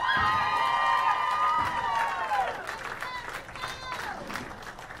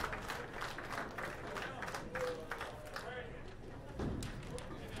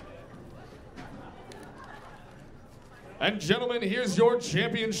 And gentlemen, here's your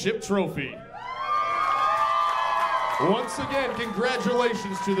championship trophy. Once again,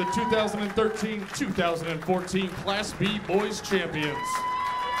 congratulations to the 2013-2014 Class B Boys Champions.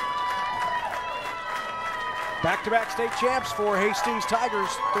 Back-to-back state champs for Hastings Tigers,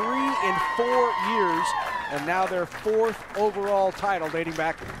 3 in 4 years, and now their 4th overall title dating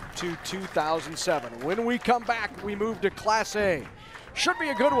back to 2007. When we come back, we move to Class A. Should be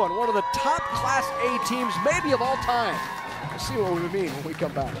a good one of the top Class A teams maybe of all time. We'll see what we mean when we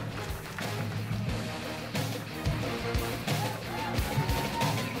come back.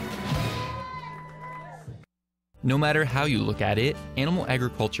 No matter how you look at it, animal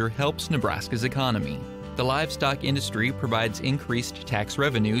agriculture helps Nebraska's economy. The livestock industry provides increased tax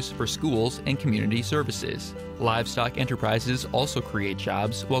revenues for schools and community services. Livestock enterprises also create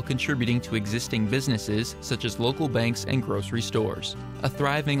jobs while contributing to existing businesses such as local banks and grocery stores. A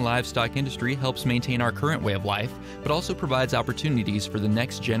thriving livestock industry helps maintain our current way of life, but also provides opportunities for the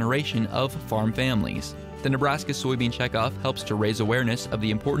next generation of farm families. The Nebraska Soybean Checkoff helps to raise awareness of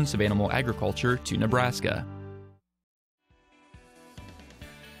the importance of animal agriculture to Nebraska.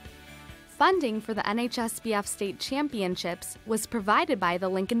 Funding for the NHSBF state championships was provided by the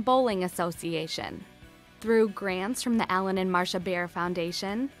Lincoln Bowling Association through grants from the Alan and Marcia Bear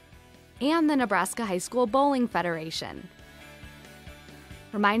Foundation and the Nebraska High School Bowling Federation.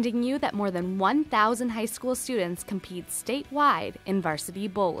 Reminding you that more than 1,000 high school students compete statewide in varsity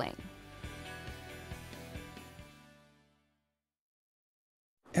bowling.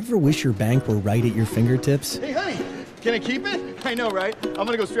 Ever wish your bank were right at your fingertips? Hey, honey, can I keep it? I know, right? I'm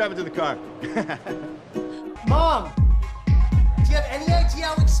gonna go strap it to the car. Mom, do you have any idea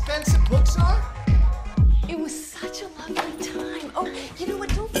how expensive books are? It was such a lovely time. Oh, you know what?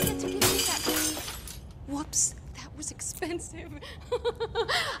 Don't forget to give me that. Whoops, that was expensive.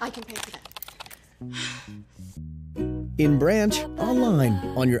 I can pay for that. In branch, online,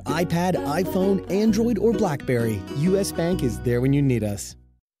 on your iPad, iPhone, Android, or BlackBerry, U.S. Bank is there when you need us.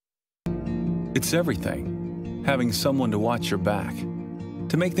 It's everything. Having someone to watch your back,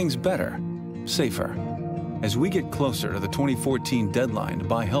 to make things better, safer. As we get closer to the 2014 deadline to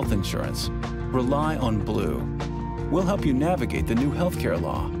buy health insurance, rely on Blue. We'll help you navigate the new healthcare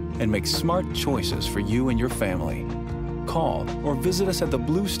law and make smart choices for you and your family. Call or visit us at the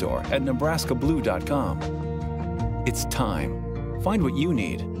Blue store at nebraskablue.com. It's time. Find what you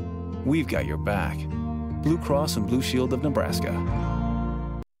need. We've got your back. Blue Cross and Blue Shield of Nebraska.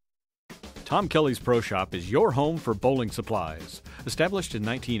 Tom Kelly's Pro Shop is your home for bowling supplies. Established in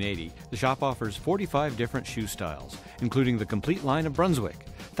 1980, the shop offers 45 different shoe styles, including the complete line of Brunswick,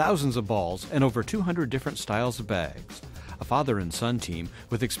 thousands of balls, and over 200 different styles of bags. A father and son team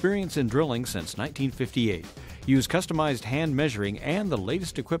with experience in drilling since 1958 use customized hand measuring and the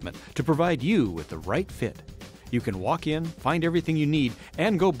latest equipment to provide you with the right fit. You can walk in, find everything you need,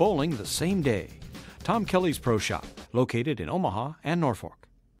 and go bowling the same day. Tom Kelly's Pro Shop, located in Omaha and Norfolk.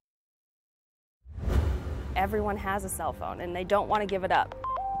 Everyone has a cell phone and they don't want to give it up.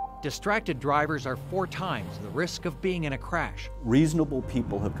 Distracted drivers are 4 times the risk of being in a crash. Reasonable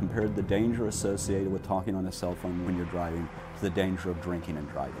people have compared the danger associated with talking on a cell phone when you're driving to the danger of drinking and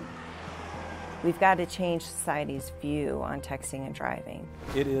driving. We've got to change society's view on texting and driving.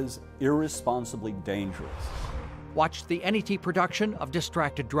 It is irresponsibly dangerous. Watch the NET production of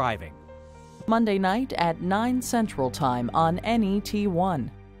Distracted Driving. Monday night at 9 Central Time on NET1.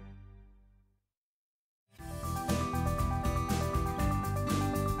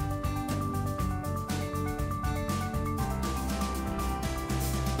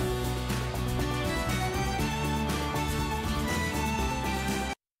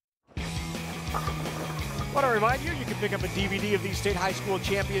 I want to remind you, you can pick up a DVD of these state high school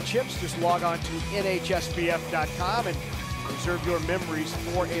championships. Just log on to NHSBF.com and reserve your memories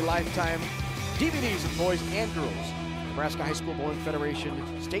for a lifetime. DVDs of boys and girls. Nebraska High School Bowling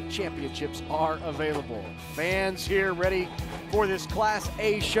Federation state championships are available. Fans here ready for this Class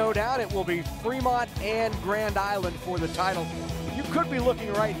A showdown. It will be Fremont and Grand Island for the title. You could be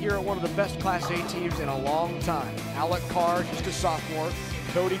looking right here at one of the best Class A teams in a long time. Alec Carr, just a sophomore.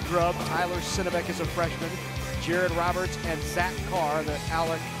 Cody Grubb, Tyler Sinnebeck is a freshman. Jared Roberts and Zach Carr, the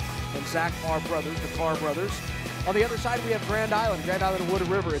Alec and Zach are brothers, the Carr brothers. On the other side, we have Grand Island Wood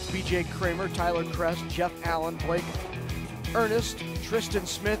River. It's BJ Kramer, Tyler Kress, Jeff Allen, Blake Ernest, Tristan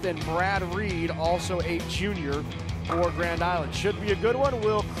Smith, and Brad Reed, also a junior for Grand Island. Should be a good one.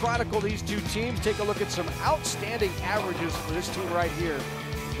 We'll chronicle these two teams, take a look at some outstanding averages for this team right here.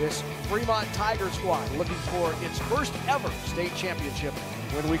 This Fremont Tiger squad looking for its first ever state championship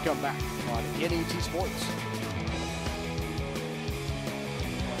when we come back on NET Sports.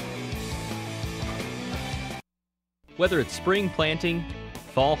 Whether it's spring planting,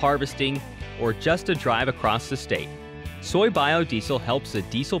 fall harvesting, or just a drive across the state, soy biodiesel helps a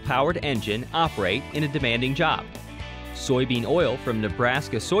diesel-powered engine operate in a demanding job. Soybean oil from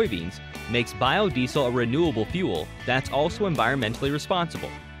Nebraska soybeans makes biodiesel a renewable fuel that's also environmentally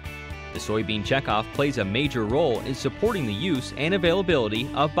responsible. The soybean checkoff plays a major role in supporting the use and availability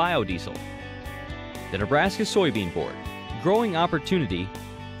of biodiesel. The Nebraska Soybean Board, growing opportunity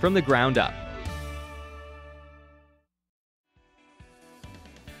from the ground up.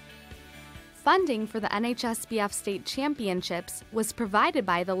 Funding for the NHSBF State Championships was provided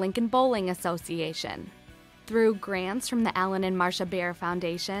by the Lincoln Bowling Association through grants from the Alan and Marcia Bear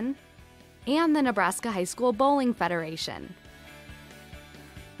Foundation and the Nebraska High School Bowling Federation.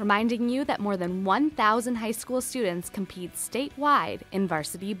 Reminding you that more than 1,000 high school students compete statewide in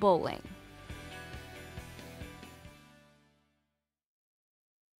varsity bowling.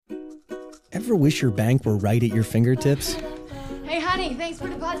 Ever wish your bank were right at your fingertips? Hey, honey, thanks for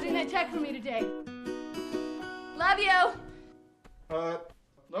depositing that check for me today. Love you.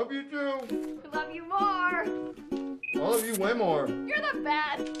 Love you too. Love you more. I love you way more. You're the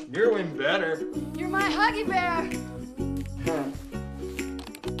best. You're way better. You're my huggy bear.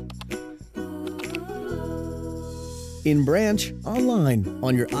 In branch, online,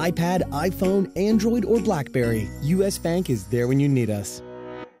 on your iPad, iPhone, Android, or BlackBerry, U.S. Bank is there when you need us.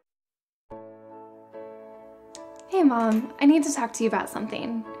 Hey Mom, I need to talk to you about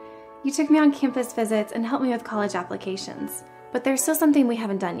something. You took me on campus visits and helped me with college applications, but there's still something we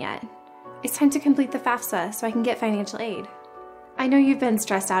haven't done yet. It's time to complete the FAFSA so I can get financial aid. I know you've been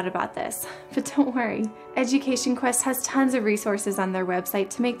stressed out about this, but don't worry. Education Quest has tons of resources on their website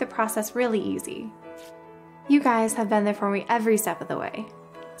to make the process really easy. You guys have been there for me every step of the way.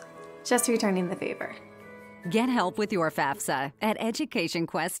 Just returning the favor. Get help with your FAFSA at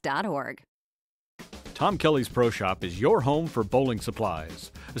educationquest.org. Tom Kelly's Pro Shop is your home for bowling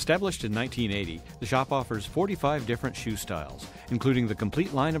supplies. Established in 1980, the shop offers 45 different shoe styles, including the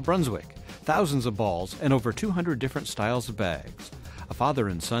complete line of Brunswick, thousands of balls, and over 200 different styles of bags. A father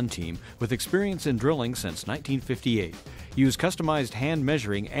and son team with experience in drilling since 1958 use customized hand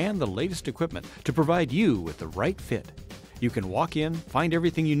measuring and the latest equipment to provide you with the right fit. You can walk in, find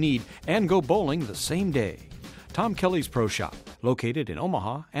everything you need, and go bowling the same day. Tom Kelly's Pro Shop, located in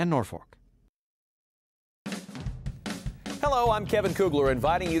Omaha and Norfolk. Hello, I'm Kevin Kugler,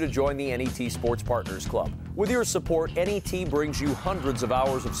 inviting you to join the NET Sports Partners Club. With your support, NET brings you hundreds of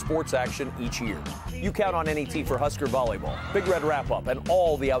hours of sports action each year. You count on NET for Husker Volleyball, Big Red Wrap-Up, and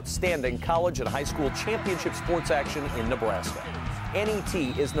all the outstanding college and high school championship sports action in Nebraska. NET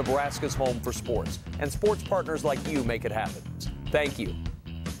is Nebraska's home for sports, and sports partners like you make it happen. Thank you.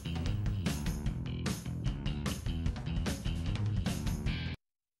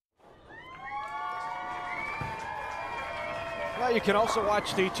 Well, you can also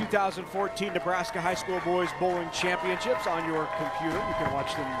watch the 2014 Nebraska High School Boys Bowling Championships on your computer. You can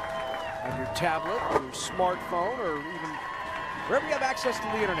watch them on your tablet, your smartphone, or even wherever you have access to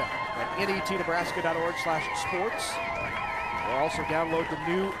the internet at netnebraska.org/sports. Or also download the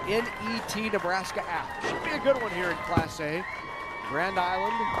new NET Nebraska app. Should be a good one here in Class A. Grand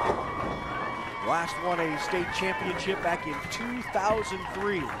Island last won a state championship back in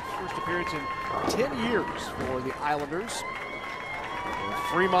 2003. First appearance in 10 years for the Islanders.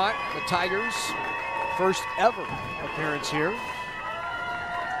 Fremont, the Tigers, first ever appearance here.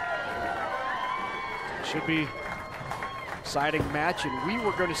 Should be exciting match, and we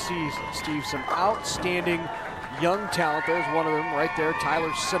were going to see, Steve, some outstanding young talent. There's one of them right there,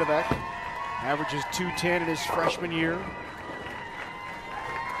 Tyler Sidovec. Averages 210 in his freshman year.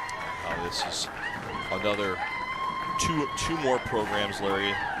 This is another two more programs,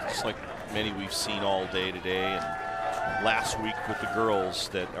 Larry, just like many we've seen all day today. And last week with the girls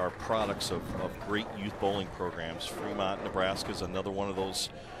that are products of great youth bowling programs. Fremont, Nebraska is another one of those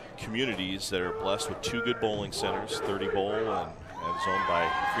communities that are blessed with two good bowling centers, 30 Bowl, and is owned by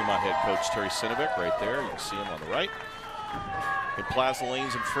Fremont head coach Terry Sinovic right there. You can see him on the right. In Plaza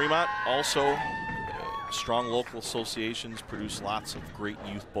Lanes in Fremont, also strong local associations produce lots of great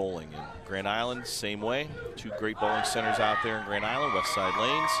youth bowling. In Grand Island, same way. Two great bowling centers out there in Grand Island, West Side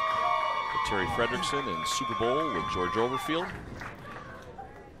Lanes. With Terry Fredrickson and Super Bowl with George Overfield.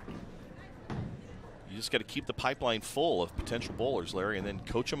 You just got to keep the pipeline full of potential bowlers, Larry, and then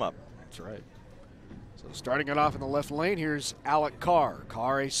coach them up. That's right. So starting it off in the left lane, here's Alec Carr.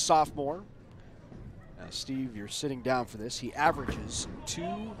 Carr, a sophomore. Now, Steve, you're sitting down for this. He averages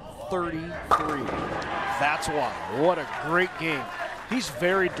 233. That's why. What a great game. He's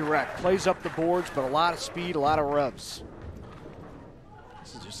very direct. Plays up the boards, but a lot of speed, a lot of revs.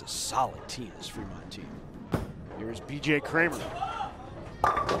 This is just a solid team, this Fremont team. Here's B.J. Kramer.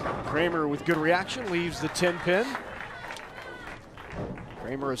 Kramer with good reaction leaves the 10 pin.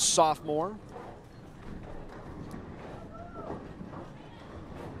 Kramer, a sophomore.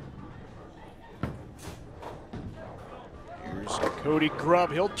 Here's Cody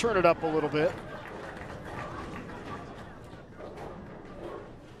Grubb. He'll turn it up a little bit.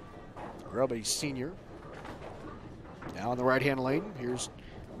 Grubb, a senior. Now in the right-hand lane, here's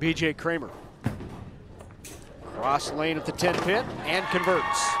B.J. Kramer. Cross lane at the 10 pin and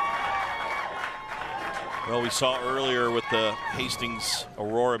converts. Well, we saw earlier with the Hastings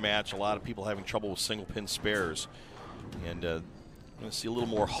Aurora match, a lot of people having trouble with single pin spares. And I'm going to see a little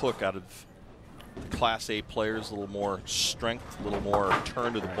more hook out of Class A players, a little more strength, a little more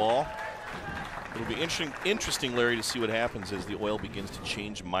turn to the ball. It'll be interesting, Larry, to see what happens as the oil begins to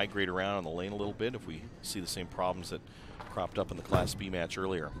change and migrate around on the lane a little bit, if we see the same problems that cropped up in the Class B match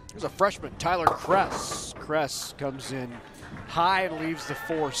earlier. Here's a freshman, Tyler Kress. Kress comes in high and leaves the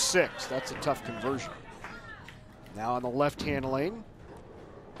 4-6. That's a tough conversion. Now on the left-hand lane,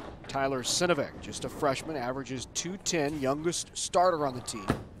 Tyler Sinovic, just a freshman, averages 210, youngest starter on the team.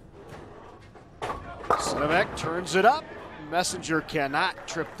 Sinovic turns it up. Messenger cannot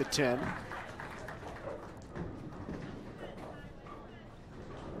trip the 10.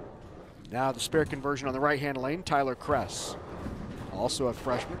 Now the spare conversion on the right-hand lane, Tyler Kress, also a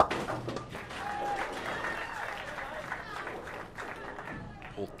freshman.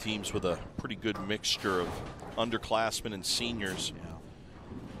 Both teams with a pretty good mixture of underclassmen and seniors.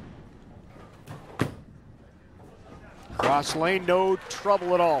 Yeah. Cross lane, no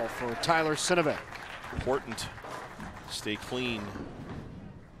trouble at all for Tyler Sinovic. Important to stay clean.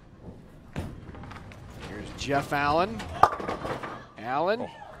 Here's Jeff Allen. Allen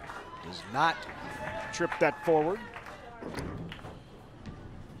does not trip that forward.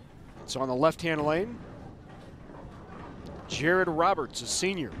 So on the left-hand lane, Jared Roberts, a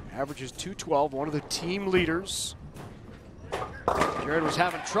senior, averages 212, one of the team leaders. Jared was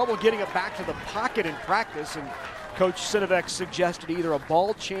having trouble getting it back to the pocket in practice, and Coach Sinovic suggested either a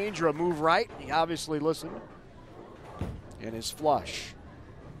ball change or a move right. He obviously listened and is flush.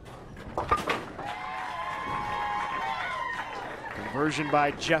 Conversion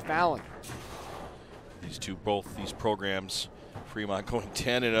by Jeff Allen. Both these programs, Fremont going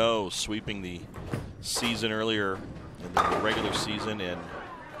 10-0, sweeping the season earlier in the regular season, and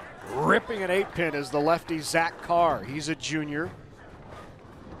ripping an 8-pin is the lefty Zach Carr. He's a junior.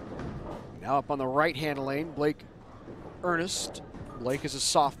 Now up on the right-hand lane, Blake Ernest. Blake is a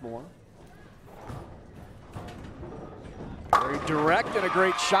sophomore. Very direct and a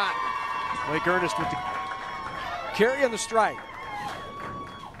great shot. Blake Ernest with the carry on the strike.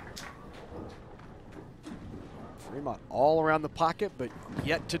 Fremont all around the pocket, but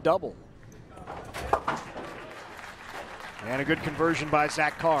yet to double. And a good conversion by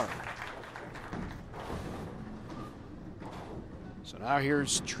Zach Carr. So now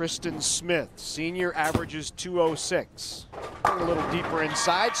here's Tristan Smith. Senior, averages 206. A little deeper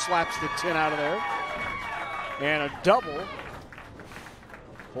inside, slaps the 10 out of there. And a double.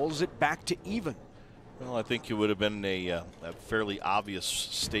 Pulls it back to even. Well, I think it would have been a fairly obvious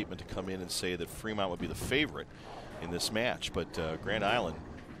statement to come in and say that Fremont would be the favorite in this match, but Grand Island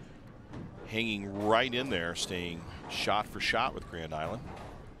hanging right in there, staying shot for shot with Grand Island.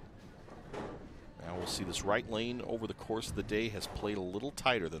 Now we'll see this right lane over the course of the day has played a little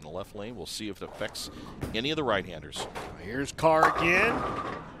tighter than the left lane. We'll see if it affects any of the right-handers. Here's Carr again,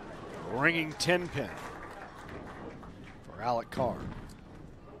 ringing 10 pin for Alec Carr.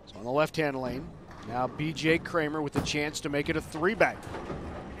 So on the left-hand lane, now B.J. Kramer with the chance to make it a 3-bag.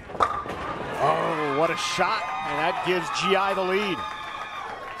 Oh, what a shot, and that gives GI the lead.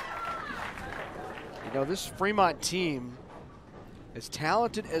 You know, this Fremont team, as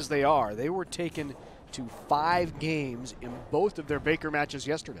talented as they are, they were taken to 5 games in both of their Baker matches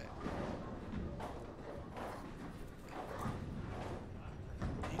yesterday.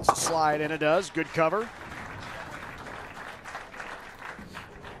 Needs a slide, and it does. Good cover.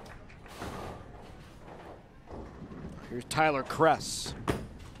 Here's Tyler Kress.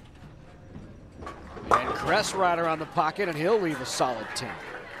 And Kress right around the pocket, and he'll leave a solid 10.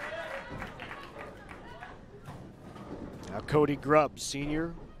 Now Cody Grubb,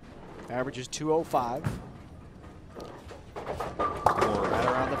 senior, averages 205. Right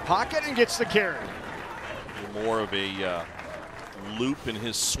around the pocket and gets the carry. More of a loop in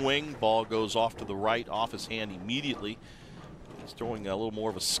his swing. Ball goes off to the right, off his hand immediately. He's throwing a little more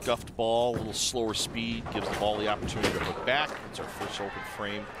of a scuffed ball, a little slower speed, gives the ball the opportunity to look back. It's our first open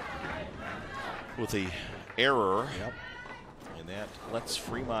frame with a error. Yep. And that lets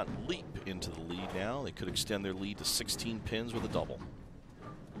Fremont leap into the lead now. They could extend their lead to 16 pins with a double.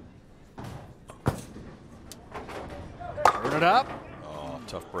 Turn it up. Oh,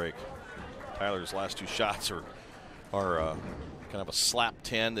 tough break. Tyler's last 2 shots are kind of a slap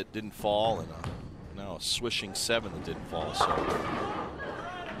 10 that didn't fall, and now a swishing 7 that didn't fall. So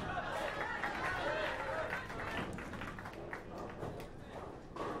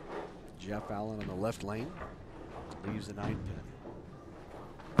Jeff Allen on the left lane leaves the 9 pin.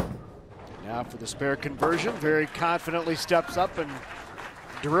 Now for the spare conversion, very confidently steps up and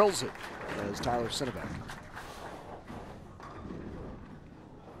drills it as Tyler Sinovic.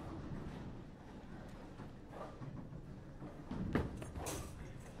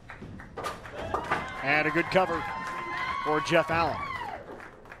 And a good cover for Jeff Allen.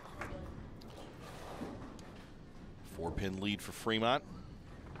 4-pin lead for Fremont.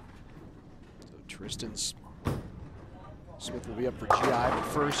 So Tristan Smith will be up for GI, but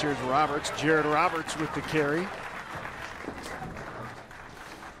first here's Roberts. Jared Roberts with the carry.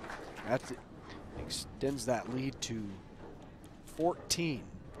 That extends that lead to 14.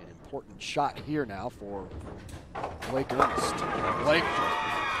 An important shot here now for Blake Ernst. Blake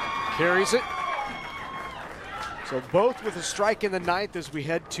carries it. So both with a strike in the 9th as we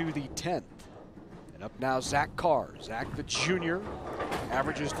head to the 10th. And up now Zach Carr. Zach the junior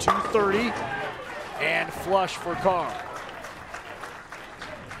averages 230 and flush for Carr.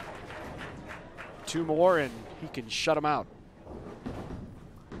 2 more and he can shut him out.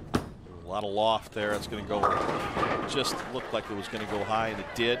 A lot of loft there. It's going to go, just looked like it was going to go high, and it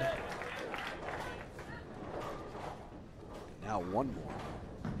did. Now 1 more.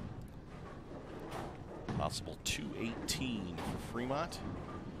 Possible 218 for Fremont.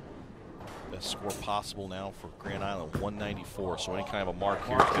 Best score possible now for Grand Island, 194. So any kind of a mark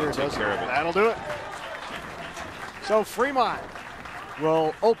here to take care of it. That'll do it. So Fremont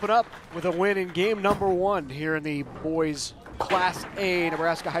will open up with a win in game number 1 here in the boys Class A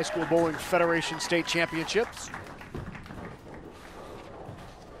Nebraska High School Bowling Federation State Championships.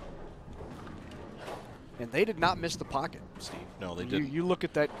 And they did not miss the pocket, Steve. No, they didn't. You look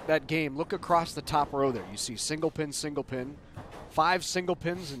at that game, look across the top row there. You see single pin, 5 single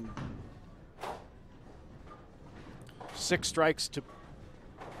pins, and 6 strikes to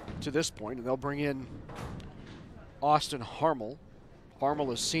this point. And they'll bring in Austin Harmel.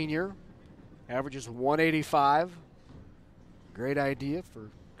 Harmel is senior, averages 185. Great idea for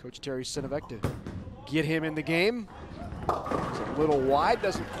Coach Terry Sinovic to get him in the game. It's a little wide,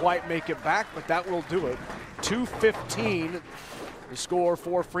 doesn't quite make it back, but that will do it. 2:15 the score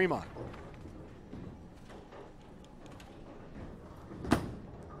for Fremont.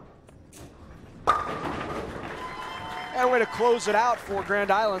 And a way to close it out for Grand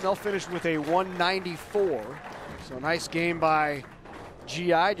Island. They'll finish with a 194. So nice game by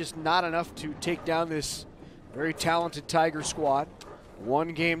GI, just not enough to take down this very talented Tiger squad. 1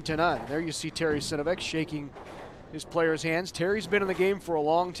 game to none. There you see Terry Sinovic shaking his players' hands. Terry's been in the game for a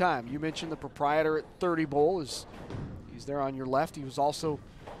long time. You mentioned the proprietor at 30 Bowl. He's there on your left. He was also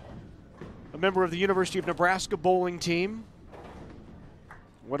a member of the University of Nebraska bowling team.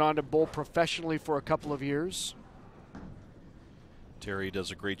 Went on to bowl professionally for a couple of years. Terry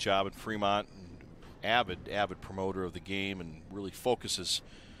does a great job at Fremont. Avid promoter of the game, and really focuses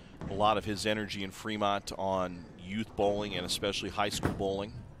a lot of his energy in Fremont on youth bowling and especially high school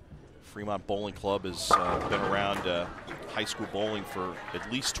bowling. Fremont Bowling Club has been around high school bowling for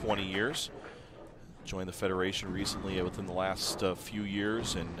at least 20 years. Joined the Federation recently within the last few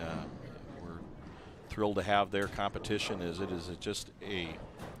years, and we're thrilled to have their competition, as it is just a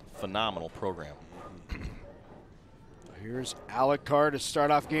phenomenal program. Here's Alec Carr to start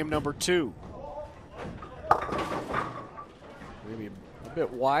off game number 2. Maybe a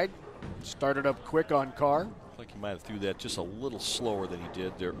bit wide. Started up quick on Carr. Looks like he might have threw that just a little slower than he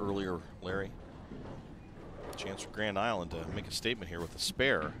did there earlier, Larry. Chance for Grand Island to make a statement here with a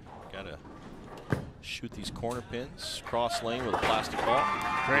spare. Got to shoot these corner pins. Cross lane with a plastic ball.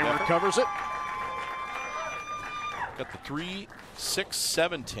 Kramer covers it. Got the 3, 6,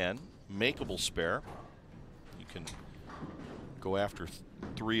 7, 10 makeable spare. You can go after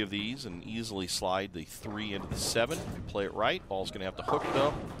 3 of these and easily slide the 3 into the 7 if you play it right. Ball's going to have to hook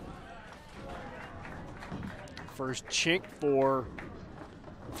though. First chink for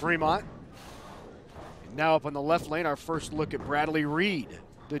Fremont. And now up on the left lane, our first look at Bradley Reed.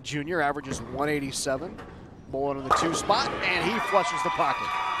 The junior averages 187. Bowling in the 2 spot, and he flushes the pocket.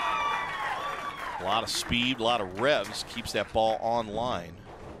 A lot of speed, a lot of revs, keeps that ball on line.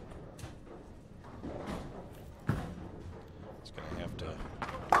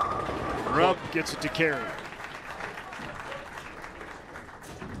 Rupp gets it to carry.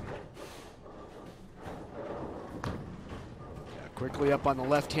 Quickly up on the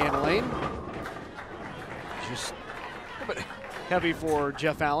left-hand lane. Just a bit heavy for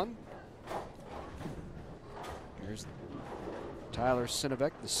Jeff Allen. Here's Tyler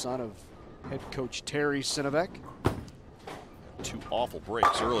Sinovic, the son of head coach Terry Sinovic. 2 awful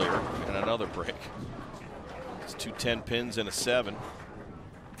breaks earlier and another break. It's 2 10 pins and a 7.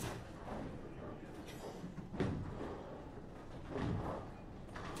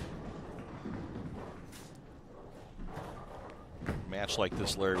 Match like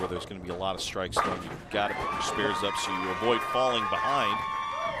this, Larry, where there's going to be a lot of strikes thrown, you've got to put your spares up so you avoid falling behind.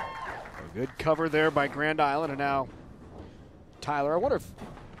 A good cover there by Grand Island, and now Tyler. I wonder if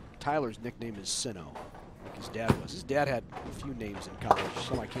Tyler's nickname is Sino, like his dad was. His dad had a few names in college,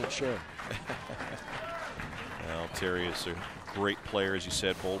 so I can't share. Well, Terry is a great player, as you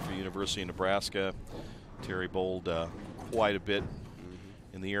said, bowled for the University of Nebraska. Terry bowled quite a bit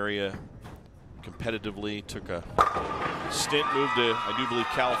in the area competitively, took a stint, moved to, I do believe,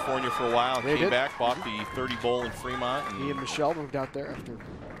 California for a while, and came back, bought the 30 bowl in Fremont. And he and Michelle moved out there after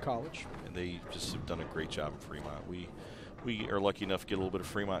college. And they just have done a great job in Fremont. We are lucky enough to get a little bit of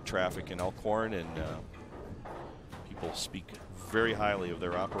Fremont traffic in Elkhorn, and people speak very highly of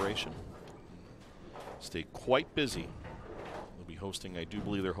their operation. Stay quite busy. They'll be hosting, I do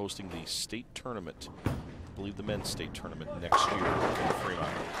believe they're hosting the state tournament, I believe the men's state tournament next year in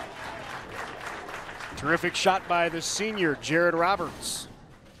Fremont. Terrific shot by the senior, Jared Roberts.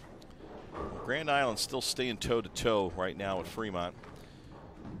 Grand Island still staying toe-to-toe right now with Fremont.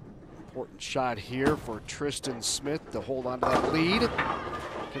 Important shot here for Tristan Smith to hold on to that lead.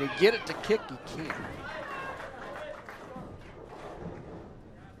 Can he get it to kick? He can't.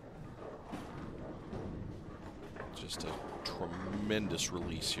 Just a tremendous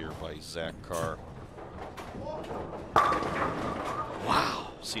release here by Zach Carr. Wow.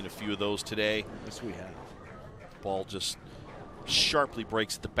 Seen a few of those today. Yes, we have. Ball just sharply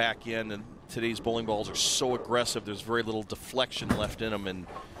breaks at the back end, and today's bowling balls are so aggressive, there's very little deflection left in them, and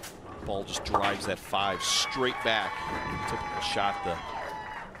the ball just drives that 5 straight back. Typical shot, the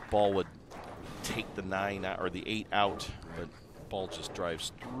ball would take the 9 out, or the 8 out, but the ball just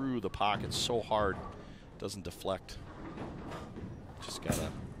drives through the pocket so hard, doesn't deflect. Just gotta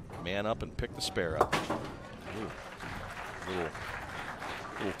man up and pick the spare up.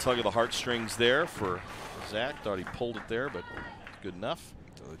 Little tug of the heartstrings there for Zach. Thought he pulled it there, but good enough.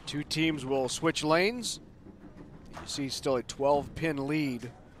 So the two teams will switch lanes. You see still a 12-pin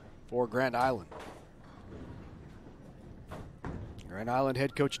lead for Grand Island. Grand Island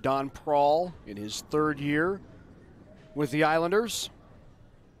head coach Don Prawl in his 3rd year with the Islanders.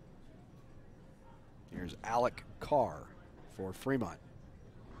 Here's Alec Carr for Fremont.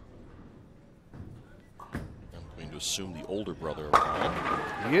 To assume the older brother of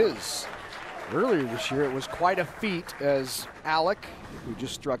Ryan. He is. Earlier this year, it was quite a feat as Alec, who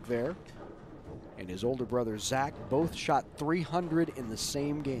just struck there, and his older brother Zach both shot 300 in the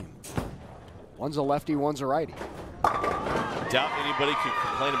same game. One's a lefty, one's a righty. Doubt anybody could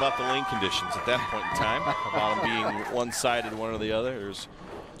complain about the lane conditions at that point in time, about them being one-sided, one or the other. There's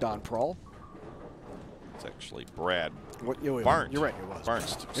Don Prawl. It's actually Brad Barnes. You're right, it was.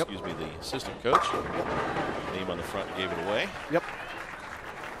 Barnes, excuse me, the assistant coach. Name on the front gave it away. Yep.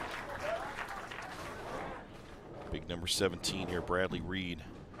 Big number 17 here, Bradley Reed.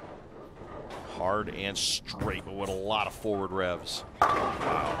 Hard and straight, but with a lot of forward revs.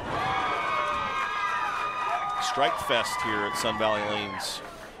 Wow. Strike fest here at Sun Valley Lanes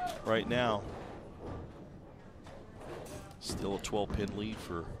right now. Still a 12-pin lead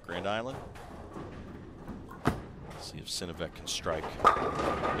for Grand Island. See if Sinovic can strike.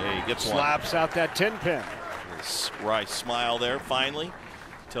 Yeah, he gets one. Slaps out that 10-pin. Wry smile there, finally.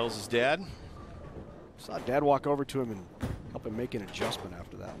 Tells his dad. Saw Dad walk over to him and help him make an adjustment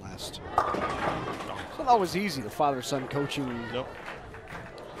after that last. It's not always easy, the father-son coaching. Nope.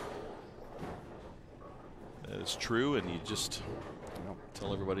 That is true, and you just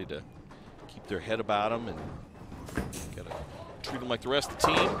tell everybody to keep their head about them and got to treat them like the rest of the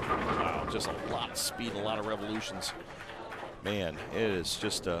team. Wow, just a lot of speed and a lot of revolutions. Man, it is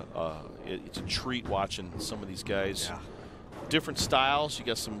just it's a treat watching some of these guys. Yeah. Different styles. You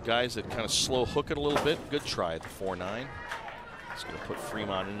got some guys that kind of slow hook it a little bit. Good try at the 4-9. It's going to put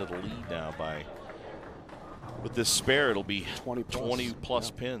Fremont into the lead now by, with this spare, it'll be 20 plus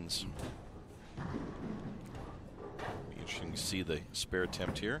pins. Be interesting to see the spare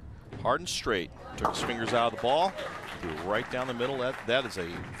attempt here. Hard and straight. Took his fingers out of the ball. Threw it right down the middle. That is a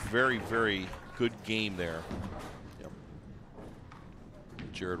very, very good game there. Yep.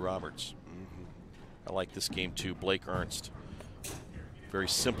 Jared Roberts. I like this game too. Blake Ernst. Very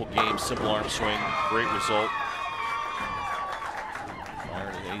simple game, simple arm swing, great result.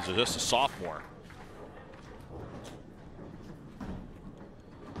 and he's just a sophomore.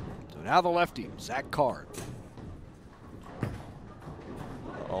 So now the lefty, Zach Card.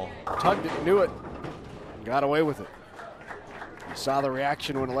 Tugged it, knew it, got away with it. You saw the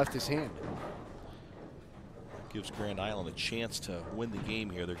reaction when it left his hand. Gives Grand Island a chance to win the game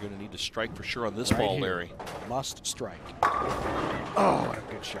here. They're going to need to strike for sure on this ball, here. Larry. Must strike. Oh, what a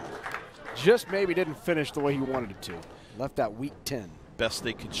good shot. Just maybe didn't finish the way he wanted it to. Left that weak 10. Best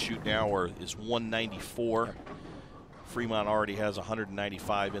they could shoot now is 194. Fremont already has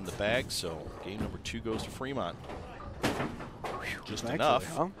 195 in the bag, so game number 2 goes to Fremont. Just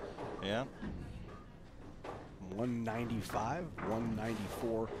enough. Huh? Yeah. 195,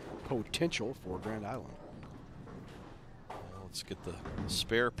 194 potential for Grand Island. Let's get the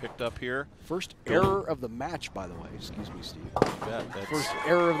spare picked up here. First error of the match, by the way. Excuse me, Steve. That's first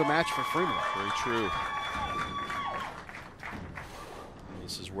error of the match for Fremont. Very true.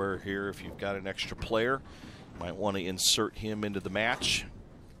 This is where here, if you've got an extra player, you might want to insert him into the match.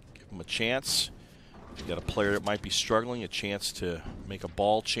 Give him a chance. If you've got a player that might be struggling, a chance to make a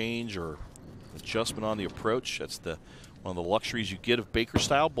ball change or adjustment on the approach. That's one of the luxuries you get of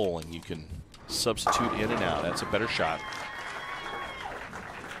Baker-style bowling. You can substitute in and out. That's a better shot.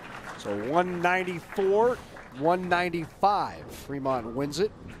 So 194, 195. Fremont wins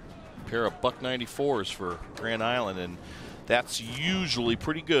it. A pair of $194s for Grand Island, and that's usually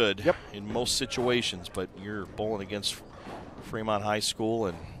pretty good in most situations, but you're bowling against Fremont High School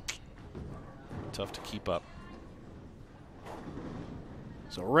and tough to keep up.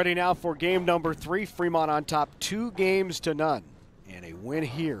 So ready now for game number 3. Fremont on top 2-0. And a win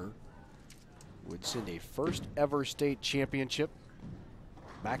here would send a first ever state championship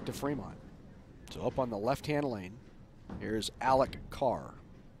back to Fremont. So up on the left-hand lane, here's Alec Carr.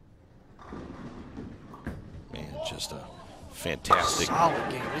 Man, just a fantastic solid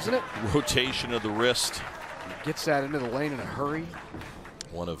game, isn't it? Rotation of the wrist. He gets that into the lane in a hurry.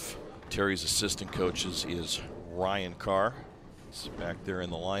 One of Terry's assistant coaches is Ryan Carr. He's back there in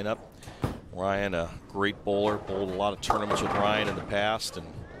the lineup. Ryan, a great bowler, bowled a lot of tournaments with Ryan in the past, and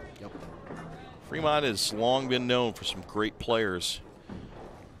Fremont has long been known for some great players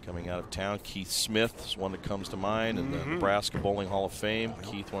coming out of town. Keith Smith is one that comes to mind in the Nebraska Bowling Hall of Fame.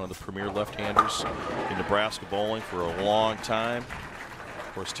 Keith, one of the premier left-handers in Nebraska bowling for a long time.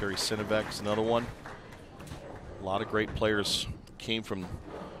 Of course, Terry Sinovac is another one. A lot of great players came from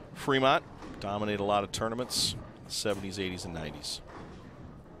Fremont, dominated a lot of tournaments in the 70s, 80s, and 90s.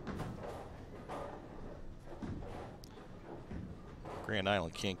 Grand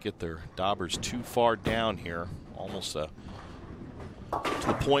Island can't get their daubers too far down here. Almost to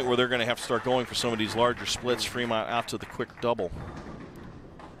the point where they're going to have to start going for some of these larger splits. Fremont out to the quick double.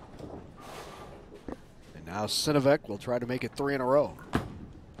 And now Sinovac will try to make it 3 in a row.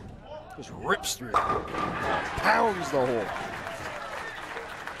 Just rips through it. Pounds the hole.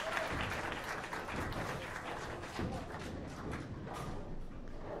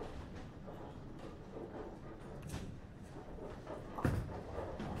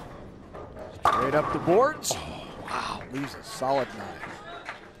 Straight up the boards. Oh, wow, leaves a solid 9.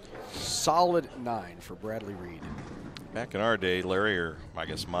 Solid 9 for Bradley Reed. Back in our day, Larry, or I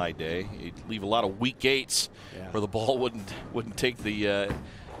guess my day, you'd leave a lot of weak 8s where the ball wouldn't take the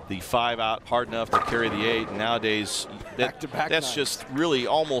 5 out hard enough to carry the 8. And nowadays, that's nines. just really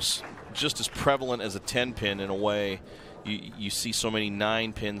almost just as prevalent as a 10 pin in a way. You see so many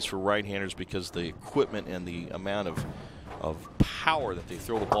 9 pins for right-handers because the equipment and the amount of power that they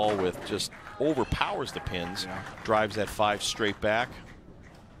throw the ball with just overpowers the pins, drives that 5 straight back.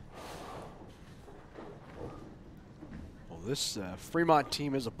 Well, this Fremont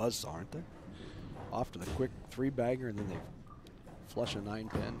team is a buzzsaw, aren't they? Off to the quick 3-bagger, and then they flush a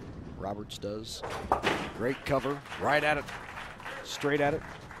 9-pin. Roberts does. Great cover, right at it, straight at it.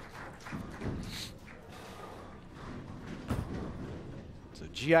 So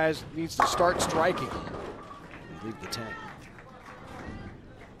GIs needs to start striking. They leave the 10.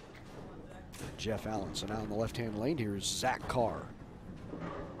 Jeff Allen. So now in the left-hand lane here is Zach Carr.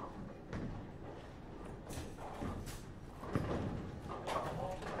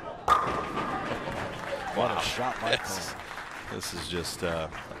 What a shot by Carr. This is just a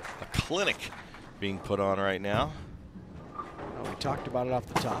clinic being put on right now. We talked about it off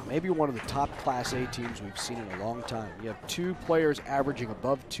the top. Maybe one of the top Class A teams we've seen in a long time. You have 2 players averaging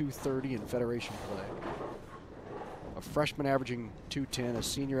above 230 in Federation play. A freshman averaging 210, a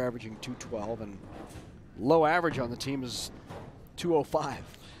senior averaging 212, and low average on the team is 205.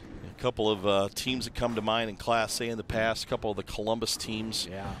 A couple of teams that come to mind in Class A in the past, a couple of the Columbus teams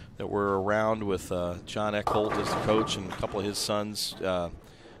that were around with John Eckholt as the coach and a couple of his sons.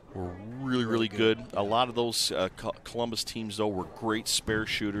 were really good. A lot of those Columbus teams, though, were great spare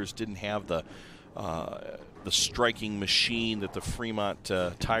shooters, didn't have the striking machine that the Fremont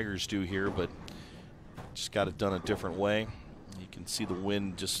Tigers do here, but just got it done a different way. You can see the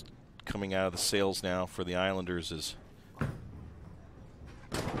wind just coming out of the sails now for the Islanders as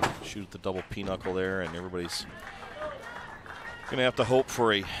shoot the double pinochle there, and everybody's going to have to hope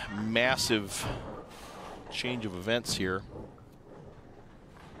for a massive change of events here.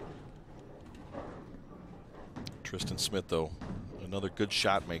 Tristan Smith, though, another good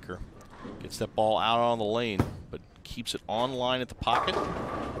shot maker. Gets that ball out on the lane, but keeps it on line at the pocket.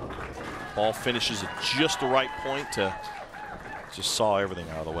 Ball finishes at just the right point to just saw everything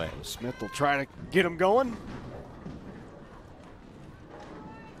out of the way. Smith will try to get him going.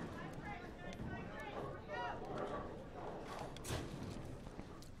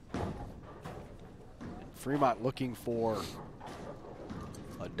 Fremont looking for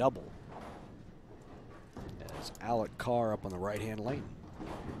a double. As Alec Carr up on the right-hand lane.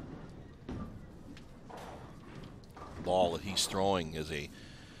 Ball that he's throwing is a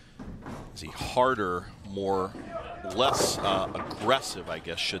harder, less aggressive, I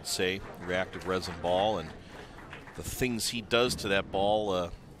guess should say, reactive resin ball, and the things he does to that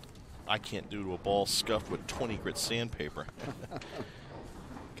ball, I can't do to a ball scuffed with 20 grit sandpaper.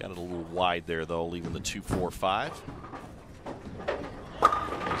 Got it a little wide there, though, leaving the 2-4-5.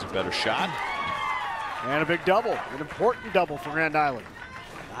 There's a better shot. And a big double, an important double for Grand Island.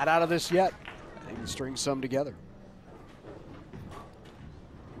 Not out of this yet. They can string some together.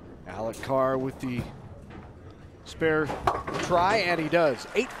 Alec Carr with the spare try, and he does.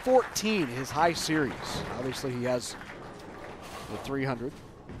 8-14, his high series. Obviously, he has the 300.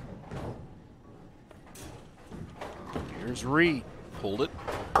 Here's Reed. Hold it.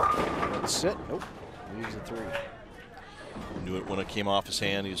 Let's sit. Nope. Leaves the 3. Knew it when it came off his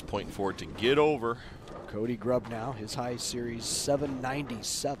hand. He was pointing for it to get over. Cody Grubb now, his high series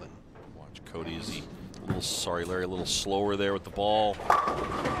 797. Watch Cody as he a little slower there with the ball.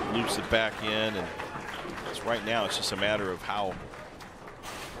 Loops it back in, and right now it's just a matter of how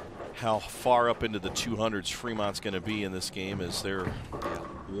far up into the 200s Fremont's going to be in this game as they're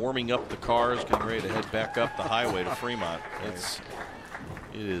warming up the cars, getting ready to head back up the highway to Fremont.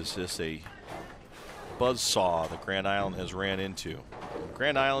 It is just a buzzsaw that Grand Island has ran into.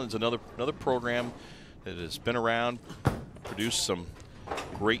 Grand Island's another program that has been around, produced some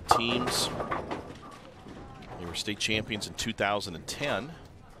great teams. They were state champions in 2010.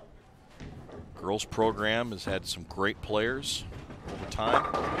 Girls program has had some great players over time.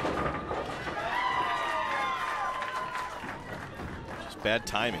 Just bad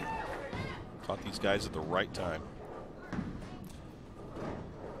timing. Caught these guys at the right time.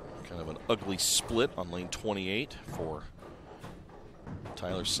 Kind of an ugly split on lane 28 for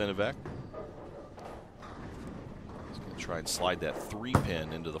Tyler Senevek. He's going to try and slide that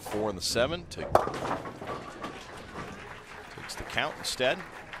 3-pin into the 4 and the 7. Takes the count instead.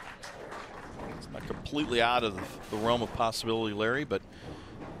 It's not completely out of the realm of possibility, Larry, but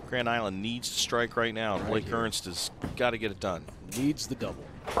Grand Island needs to strike right now. And Blake Ernst has got to get it done. Needs the double.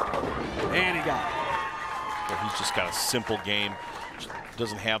 And he got it. Well, he's just got a simple game.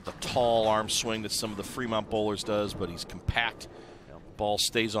 Doesn't have the tall arm swing that some of the Fremont bowlers does, but he's compact. Ball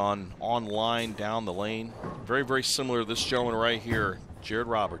stays on line down the lane. Very, very similar to this gentleman right here, Jared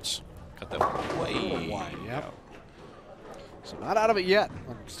Roberts. Got that way wide. Yep. So not out of it yet.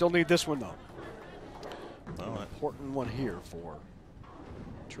 Still need this one though. Well, an important one here for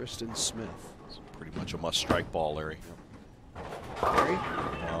Tristan Smith. It's pretty much a must-strike ball, Larry. Larry?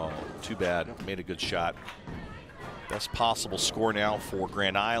 Oh, too bad. Made a good shot. Best possible score now for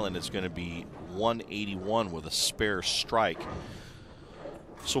Grand Island is going to be 181 with a spare strike.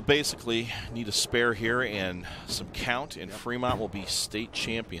 So basically, need a spare here and some count, and Fremont will be state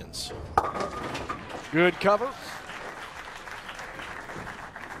champions. Good cover.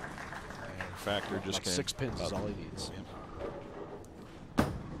 In fact, they're just going 6 pins is all he needs.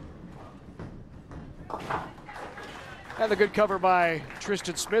 And the good cover by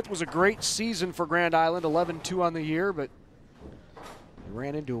Tristan Smith. Was a great season for Grand Island, 11-2 on the year, but they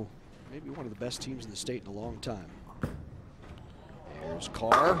ran into maybe one of the best teams in the state in a long time. There's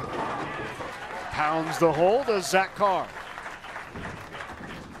Carr. Pounds the hole to Zach Carr.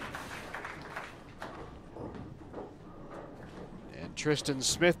 And Tristan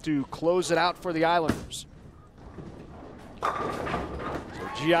Smith to close it out for the Islanders. So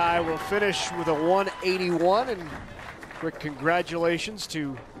GI will finish with a 181, and quick congratulations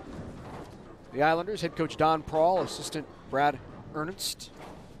to the Islanders. Head coach Don Prawl, assistant Brad Ernst,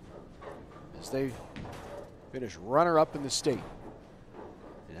 as they finish runner-up in the state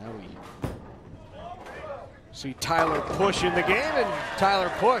Now we see Tyler Push in the game, and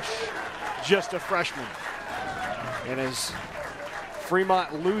Tyler Push, just a freshman. And as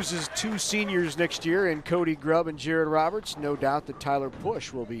Fremont loses 2 seniors next year in Cody Grubb and Jared Roberts, no doubt that Tyler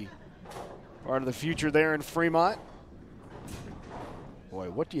Push will be part of the future there in Fremont. Boy,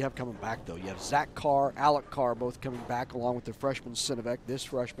 what do you have coming back, though? You have Zach Carr, Alec Carr both coming back, along with the freshman Sinobec, this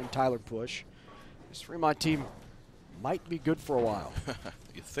freshman Tyler Push. This Fremont team might be good for a while.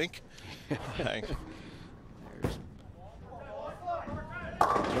 You think?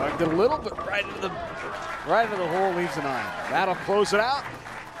 Drugged it a little, but right into the hole, leaves an eye. That'll close it out.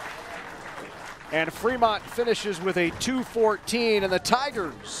 And Fremont finishes with a 2-14, and the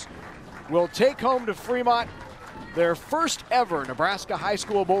Tigers will take home to Fremont their first ever Nebraska High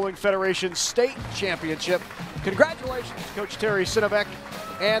School Bowling Federation State Championship. Congratulations, Coach Terry Sinobec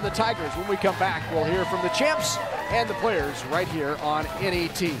and the Tigers. When we come back, we'll hear from the champs and the players right here on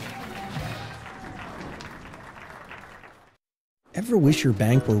NET. Ever wish your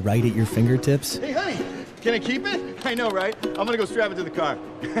bank were right at your fingertips? Hey, honey, can I keep it? I know, right? I'm gonna go strap it to the car.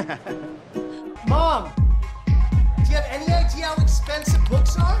 Mom, do you have any idea how expensive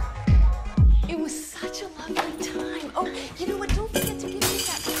books are? It was such a lovely time. Oh, you know what? Don't forget to give me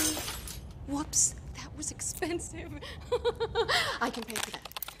that. Whoops, that was expensive. I can pay for that.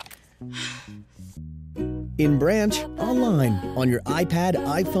 In branch, online, on your iPad,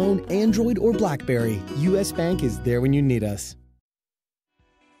 iPhone, Android, or BlackBerry, U.S. Bank is there when you need us.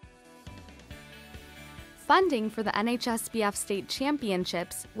 Funding for the NHSBF State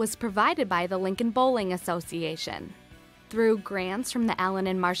Championships was provided by the Lincoln Bowling Association through grants from the Alan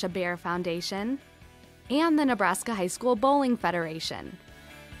and Marcia Baer Foundation and the Nebraska High School Bowling Federation.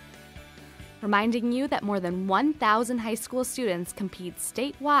 Reminding you that more than 1,000 high school students compete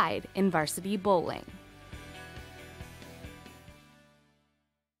statewide in varsity bowling.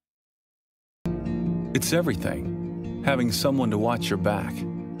 It's everything. Having someone to watch your back.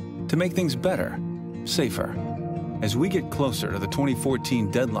 To make things better, safer. As we get closer to the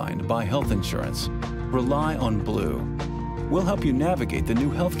 2014 deadline to buy health insurance, rely on Blue. We'll help you navigate the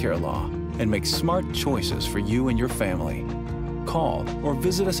new healthcare law and make smart choices for you and your family. Call or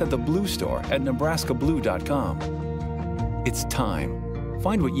visit us at the Blue store at nebraskablue.com. It's time.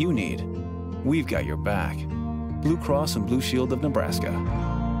 Find what you need. We've got your back. Blue Cross and Blue Shield of Nebraska.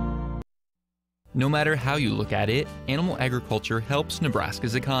 No matter how you look at it, animal agriculture helps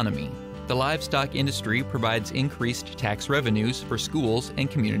Nebraska's economy. The livestock industry provides increased tax revenues for schools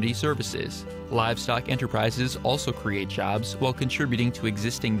and community services. Livestock enterprises also create jobs while contributing to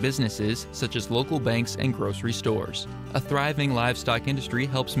existing businesses such as local banks and grocery stores. A thriving livestock industry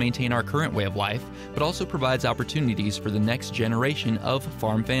helps maintain our current way of life, but also provides opportunities for the next generation of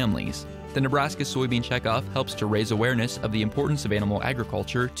farm families. The Nebraska Soybean Checkoff helps to raise awareness of the importance of animal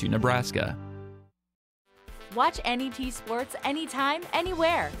agriculture to Nebraska. Watch NET Sports anytime,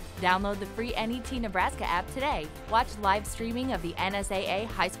 anywhere. Download the free NET Nebraska app today. Watch live streaming of the NSAA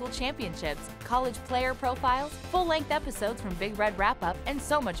High School Championships, college player profiles, full-length episodes from Big Red Wrap-Up, and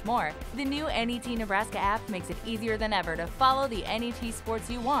so much more. The new NET Nebraska app makes it easier than ever to follow the NET sports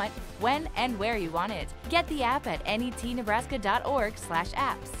you want, when and where you want it. Get the app at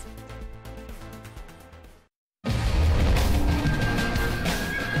netnebraska.org/apps.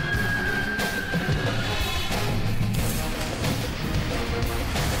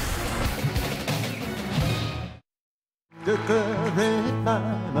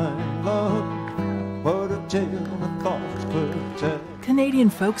 Canadian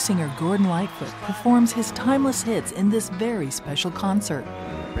folk singer Gordon Lightfoot performs his timeless hits in this very special concert.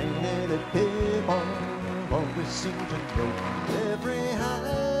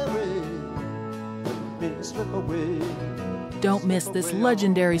 Don't miss this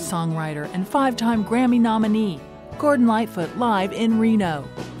legendary songwriter and 5-time Grammy nominee, Gordon Lightfoot, live in Reno,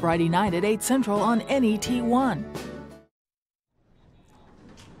 Friday night at 8 Central on NET1.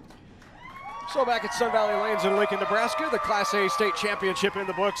 So back at Sun Valley Lanes in Lincoln, Nebraska, the Class A state championship in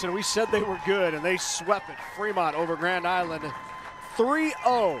the books, and we said they were good, and they swept it. Fremont over Grand Island,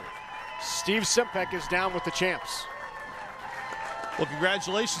 3-0. Steve Simpek is down with the champs. Well,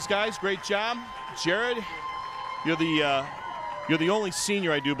 congratulations, guys. Great job. Jared, you're the only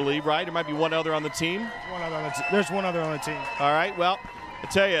senior, I do believe, right? There might be one other on the team. There's one other on the team. All right, well, I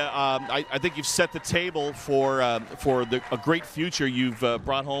tell you, I think you've set the table for a great future. You've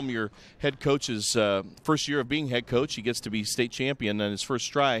brought home your head coach's first year of being head coach. He gets to be state champion on his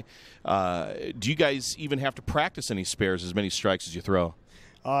first try. Do you guys even have to practice any spares, as many strikes as you throw?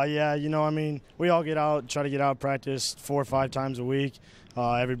 Yeah, you know, I mean, we all try to get out, practice 4 or 5 times a week.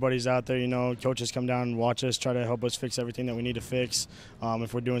 Everybody's out there, you know, coaches come down and watch us, try to help us fix everything that we need to fix.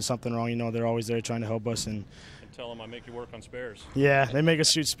 If we're doing something wrong, you know, they're always there trying to help us. And tell them I make you work on spares. Yeah, they make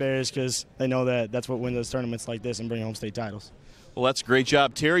us shoot spares because they know that's what wins us tournaments like this and bring home state titles. Well, that's a great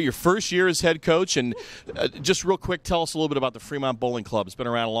job, Terry. Your first year as head coach, and just real quick, tell us a little bit about the Fremont Bowling Club. It's been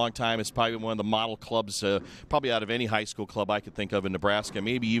around a long time. It's probably one of the model clubs, probably out of any high school club I could think of in Nebraska,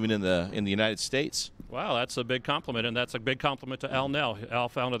 maybe even in the United States. Wow, that's a big compliment, and that's a big compliment to Al Nell. Al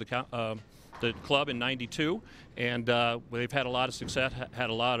founded the club in '92, and they've had a lot of success, had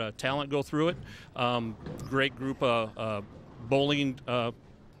a lot of talent go through it. Great group of bowling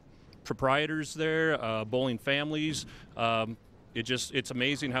proprietors there, bowling families. It's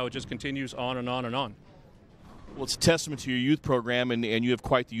amazing how it just continues on and on and on. Well, it's a testament to your youth program, and you have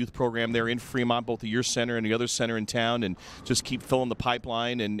quite the youth program there in Fremont, both at your center and the other center in town, and just keep filling the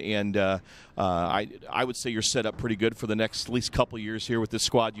pipeline. And I would say you're set up pretty good for the next at least couple of years here with this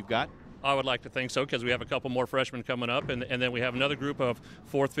squad you've got. I would like to think so, because we have a couple more freshmen coming up, and then we have another group of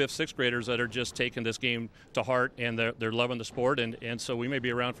 4th, 5th, 6th graders that are just taking this game to heart, and they're loving the sport, and so we may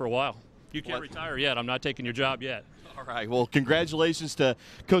be around for a while. You can't retire yet. I'm not taking your job yet. All right. Well, congratulations to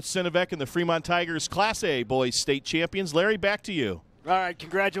Coach Sinovic and the Fremont Tigers Class A boys state champions. Larry, back to you. All right.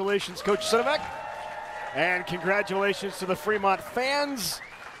 Congratulations, Coach Sinovic. And congratulations to the Fremont fans.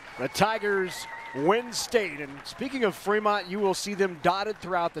 The Tigers win state. And speaking of Fremont, you will see them dotted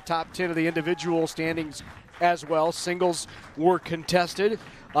throughout the top 10 of the individual standings as well. Singles were contested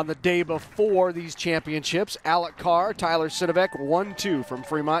on the day before these championships. Alec Carr, Tyler Sinovic, 1-2 from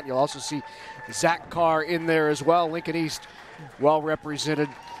Fremont. You'll also see Zach Carr in there as well. Lincoln East well represented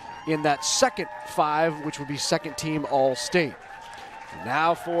in that second 5, which would be second team All-State.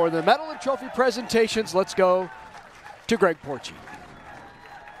 Now for the medal and trophy presentations, let's go to Greg Porchy.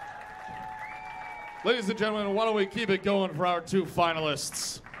 Ladies and gentlemen, why don't we keep it going for our 2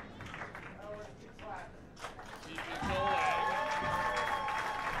 finalists.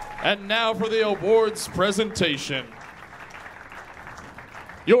 And now for the awards presentation.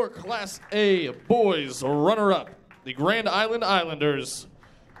 Your Class A boys runner-up, the Grand Island Islanders,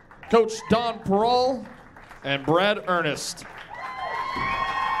 Coach Don Peral and Brad Ernest.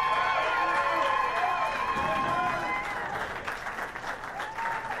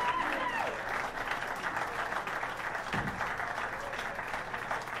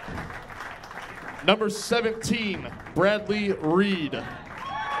 Number 17, Bradley Reed.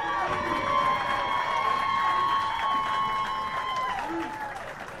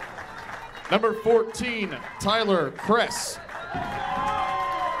 Number 14, Tyler Kress.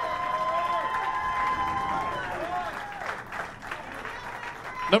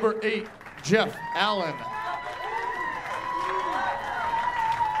 Number 8, Jeff Allen.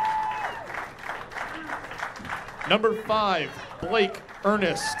 Number 5, Blake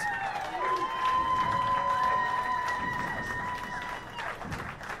Ernest.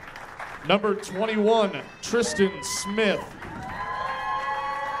 Number 21, Tristan Smith.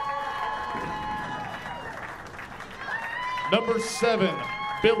 Number 7,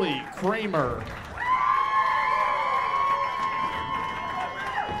 Billy Kramer.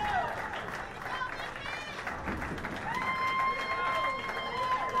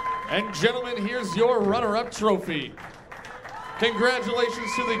 And gentlemen, here's your runner-up trophy.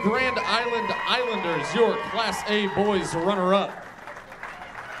 Congratulations to the Grand Island Islanders, your Class A boys runner-up.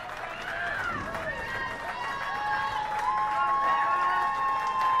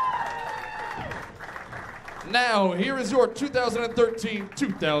 Now, here is your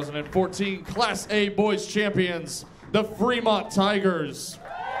 2013-2014 Class A boys champions, the Fremont Tigers.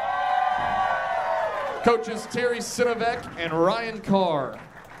 Coaches Terry Sinovic and Ryan Carr.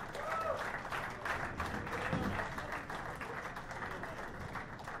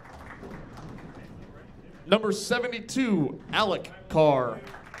 Number 72, Alec Carr.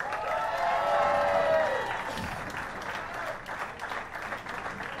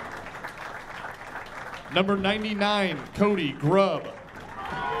 Number 99, Cody Grubb.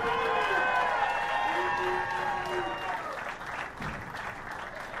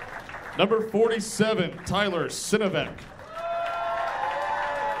 Number 47, Tyler Sinovic.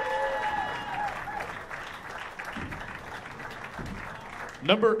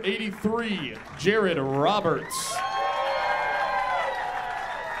 Number 83, Jared Roberts.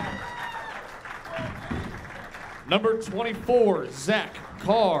 Number 24, Zach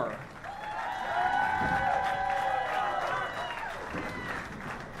Carr.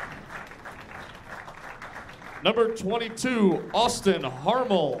 Number 22, Austin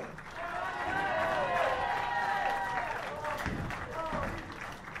Harmel.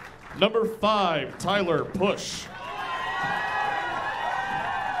 Number 5, Tyler Push.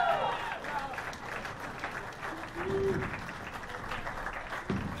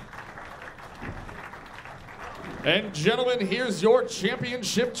 And gentlemen, here's your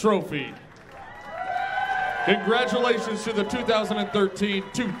championship trophy. Congratulations to the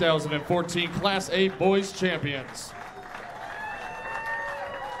 2013-2014 Class A Boys Champions.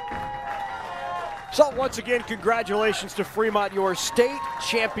 So once again, congratulations to Fremont, your state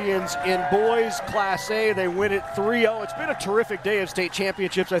champions in boys Class A. They win it 3-0. It's been a terrific day of state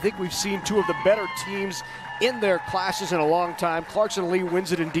championships. I think we've seen two of the better teams in their classes in a long time. Clarkson Lee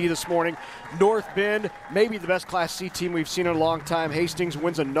wins it in D this morning. North Bend, maybe the best Class C team we've seen in a long time. Hastings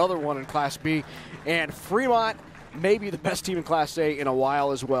wins another one in Class B. And Fremont, maybe the best team in Class A in a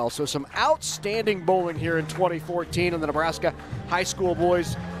while as well. So some outstanding bowling here in 2014 in the Nebraska High School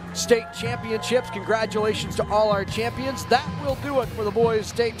Boys State Championships. Congratulations to all our champions. That will do it for the boys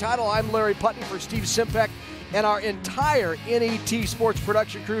state title. I'm Larry Putney for Steve Simpek and our entire NET Sports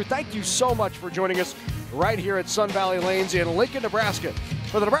production crew. Thank you so much for joining us right here at Sun Valley Lanes in Lincoln, Nebraska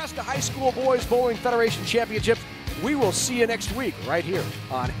for the Nebraska High School Boys Bowling Federation Championships. We will see you next week right here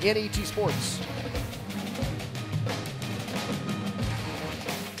on NET Sports.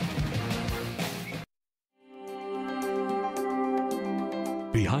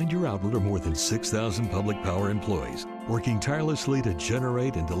 Behind your outlet are more than 6,000 public power employees working tirelessly to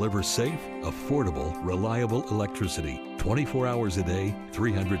generate and deliver safe, affordable, reliable electricity 24 hours a day,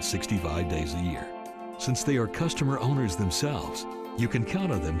 365 days a year. Since they are customer owners themselves, you can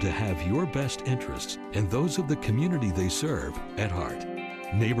count on them to have your best interests and those of the community they serve at heart.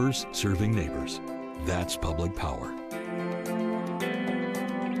 Neighbors serving neighbors. That's public power.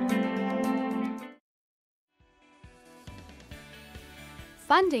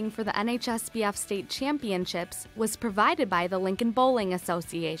 Funding for the NHSBF State Championships was provided by the Lincoln Bowling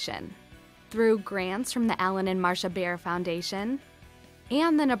Association through grants from the Alan and Marcia Bear Foundation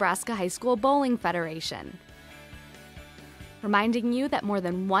and the Nebraska High School Bowling Federation. Reminding you that more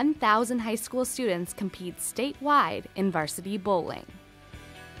than 1,000 high school students compete statewide in varsity bowling.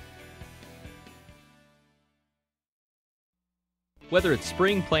 Whether it's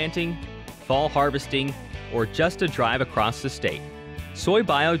spring planting, fall harvesting, or just a drive across the state, soy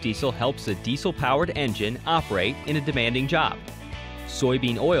biodiesel helps a diesel-powered engine operate in a demanding job.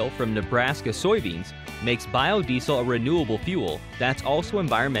 Soybean oil from Nebraska soybeans makes biodiesel a renewable fuel that's also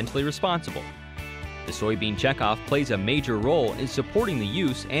environmentally responsible. The soybean checkoff plays a major role in supporting the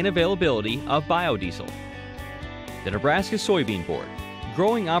use and availability of biodiesel. The Nebraska Soybean Board,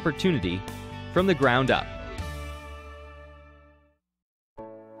 growing opportunity from the ground up.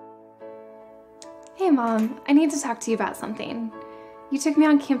 Hey Mom, I need to talk to you about something. You took me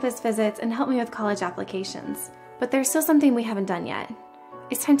on campus visits and helped me with college applications, but there's still something we haven't done yet.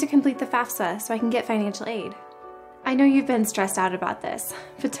 It's time to complete the FAFSA so I can get financial aid. I know you've been stressed out about this,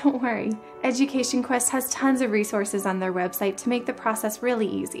 but don't worry. Education Quest has tons of resources on their website to make the process really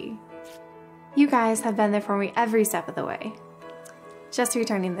easy. You guys have been there for me every step of the way. Just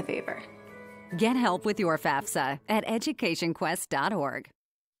returning the favor. Get help with your FAFSA at educationquest.org.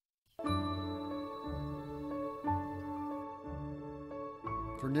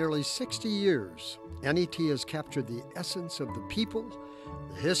 For nearly 60 years, NET has captured the essence of the people,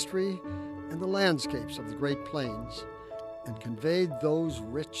 the history, and the landscapes of the Great Plains and conveyed those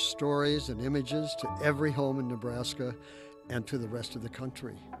rich stories and images to every home in Nebraska and to the rest of the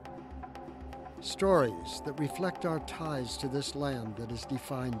country. Stories that reflect our ties to this land that has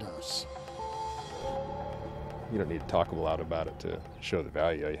defined us. You don't need to talk a lot about it to show the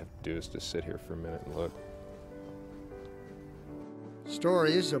value. All you have to do is just sit here for a minute and look.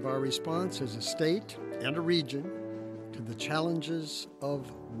 Stories of our response as a state and a region to the challenges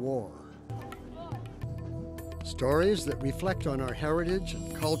of war. Stories that reflect on our heritage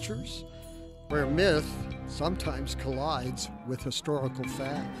and cultures, where myth sometimes collides with historical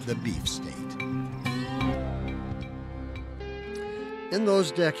fact. The beef state. In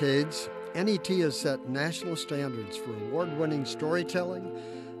those decades, NET has set national standards for award-winning storytelling,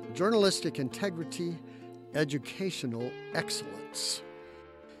 journalistic integrity, educational excellence.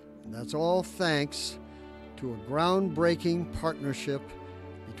 And that's all thanks to a groundbreaking partnership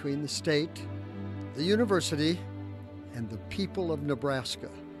between the state, the university, and the people of Nebraska,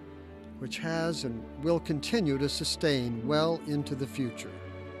 which has and will continue to sustain well into the future.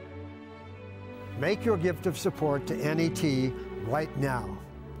 Make your gift of support to NET right now.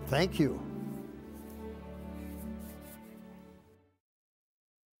 Thank you.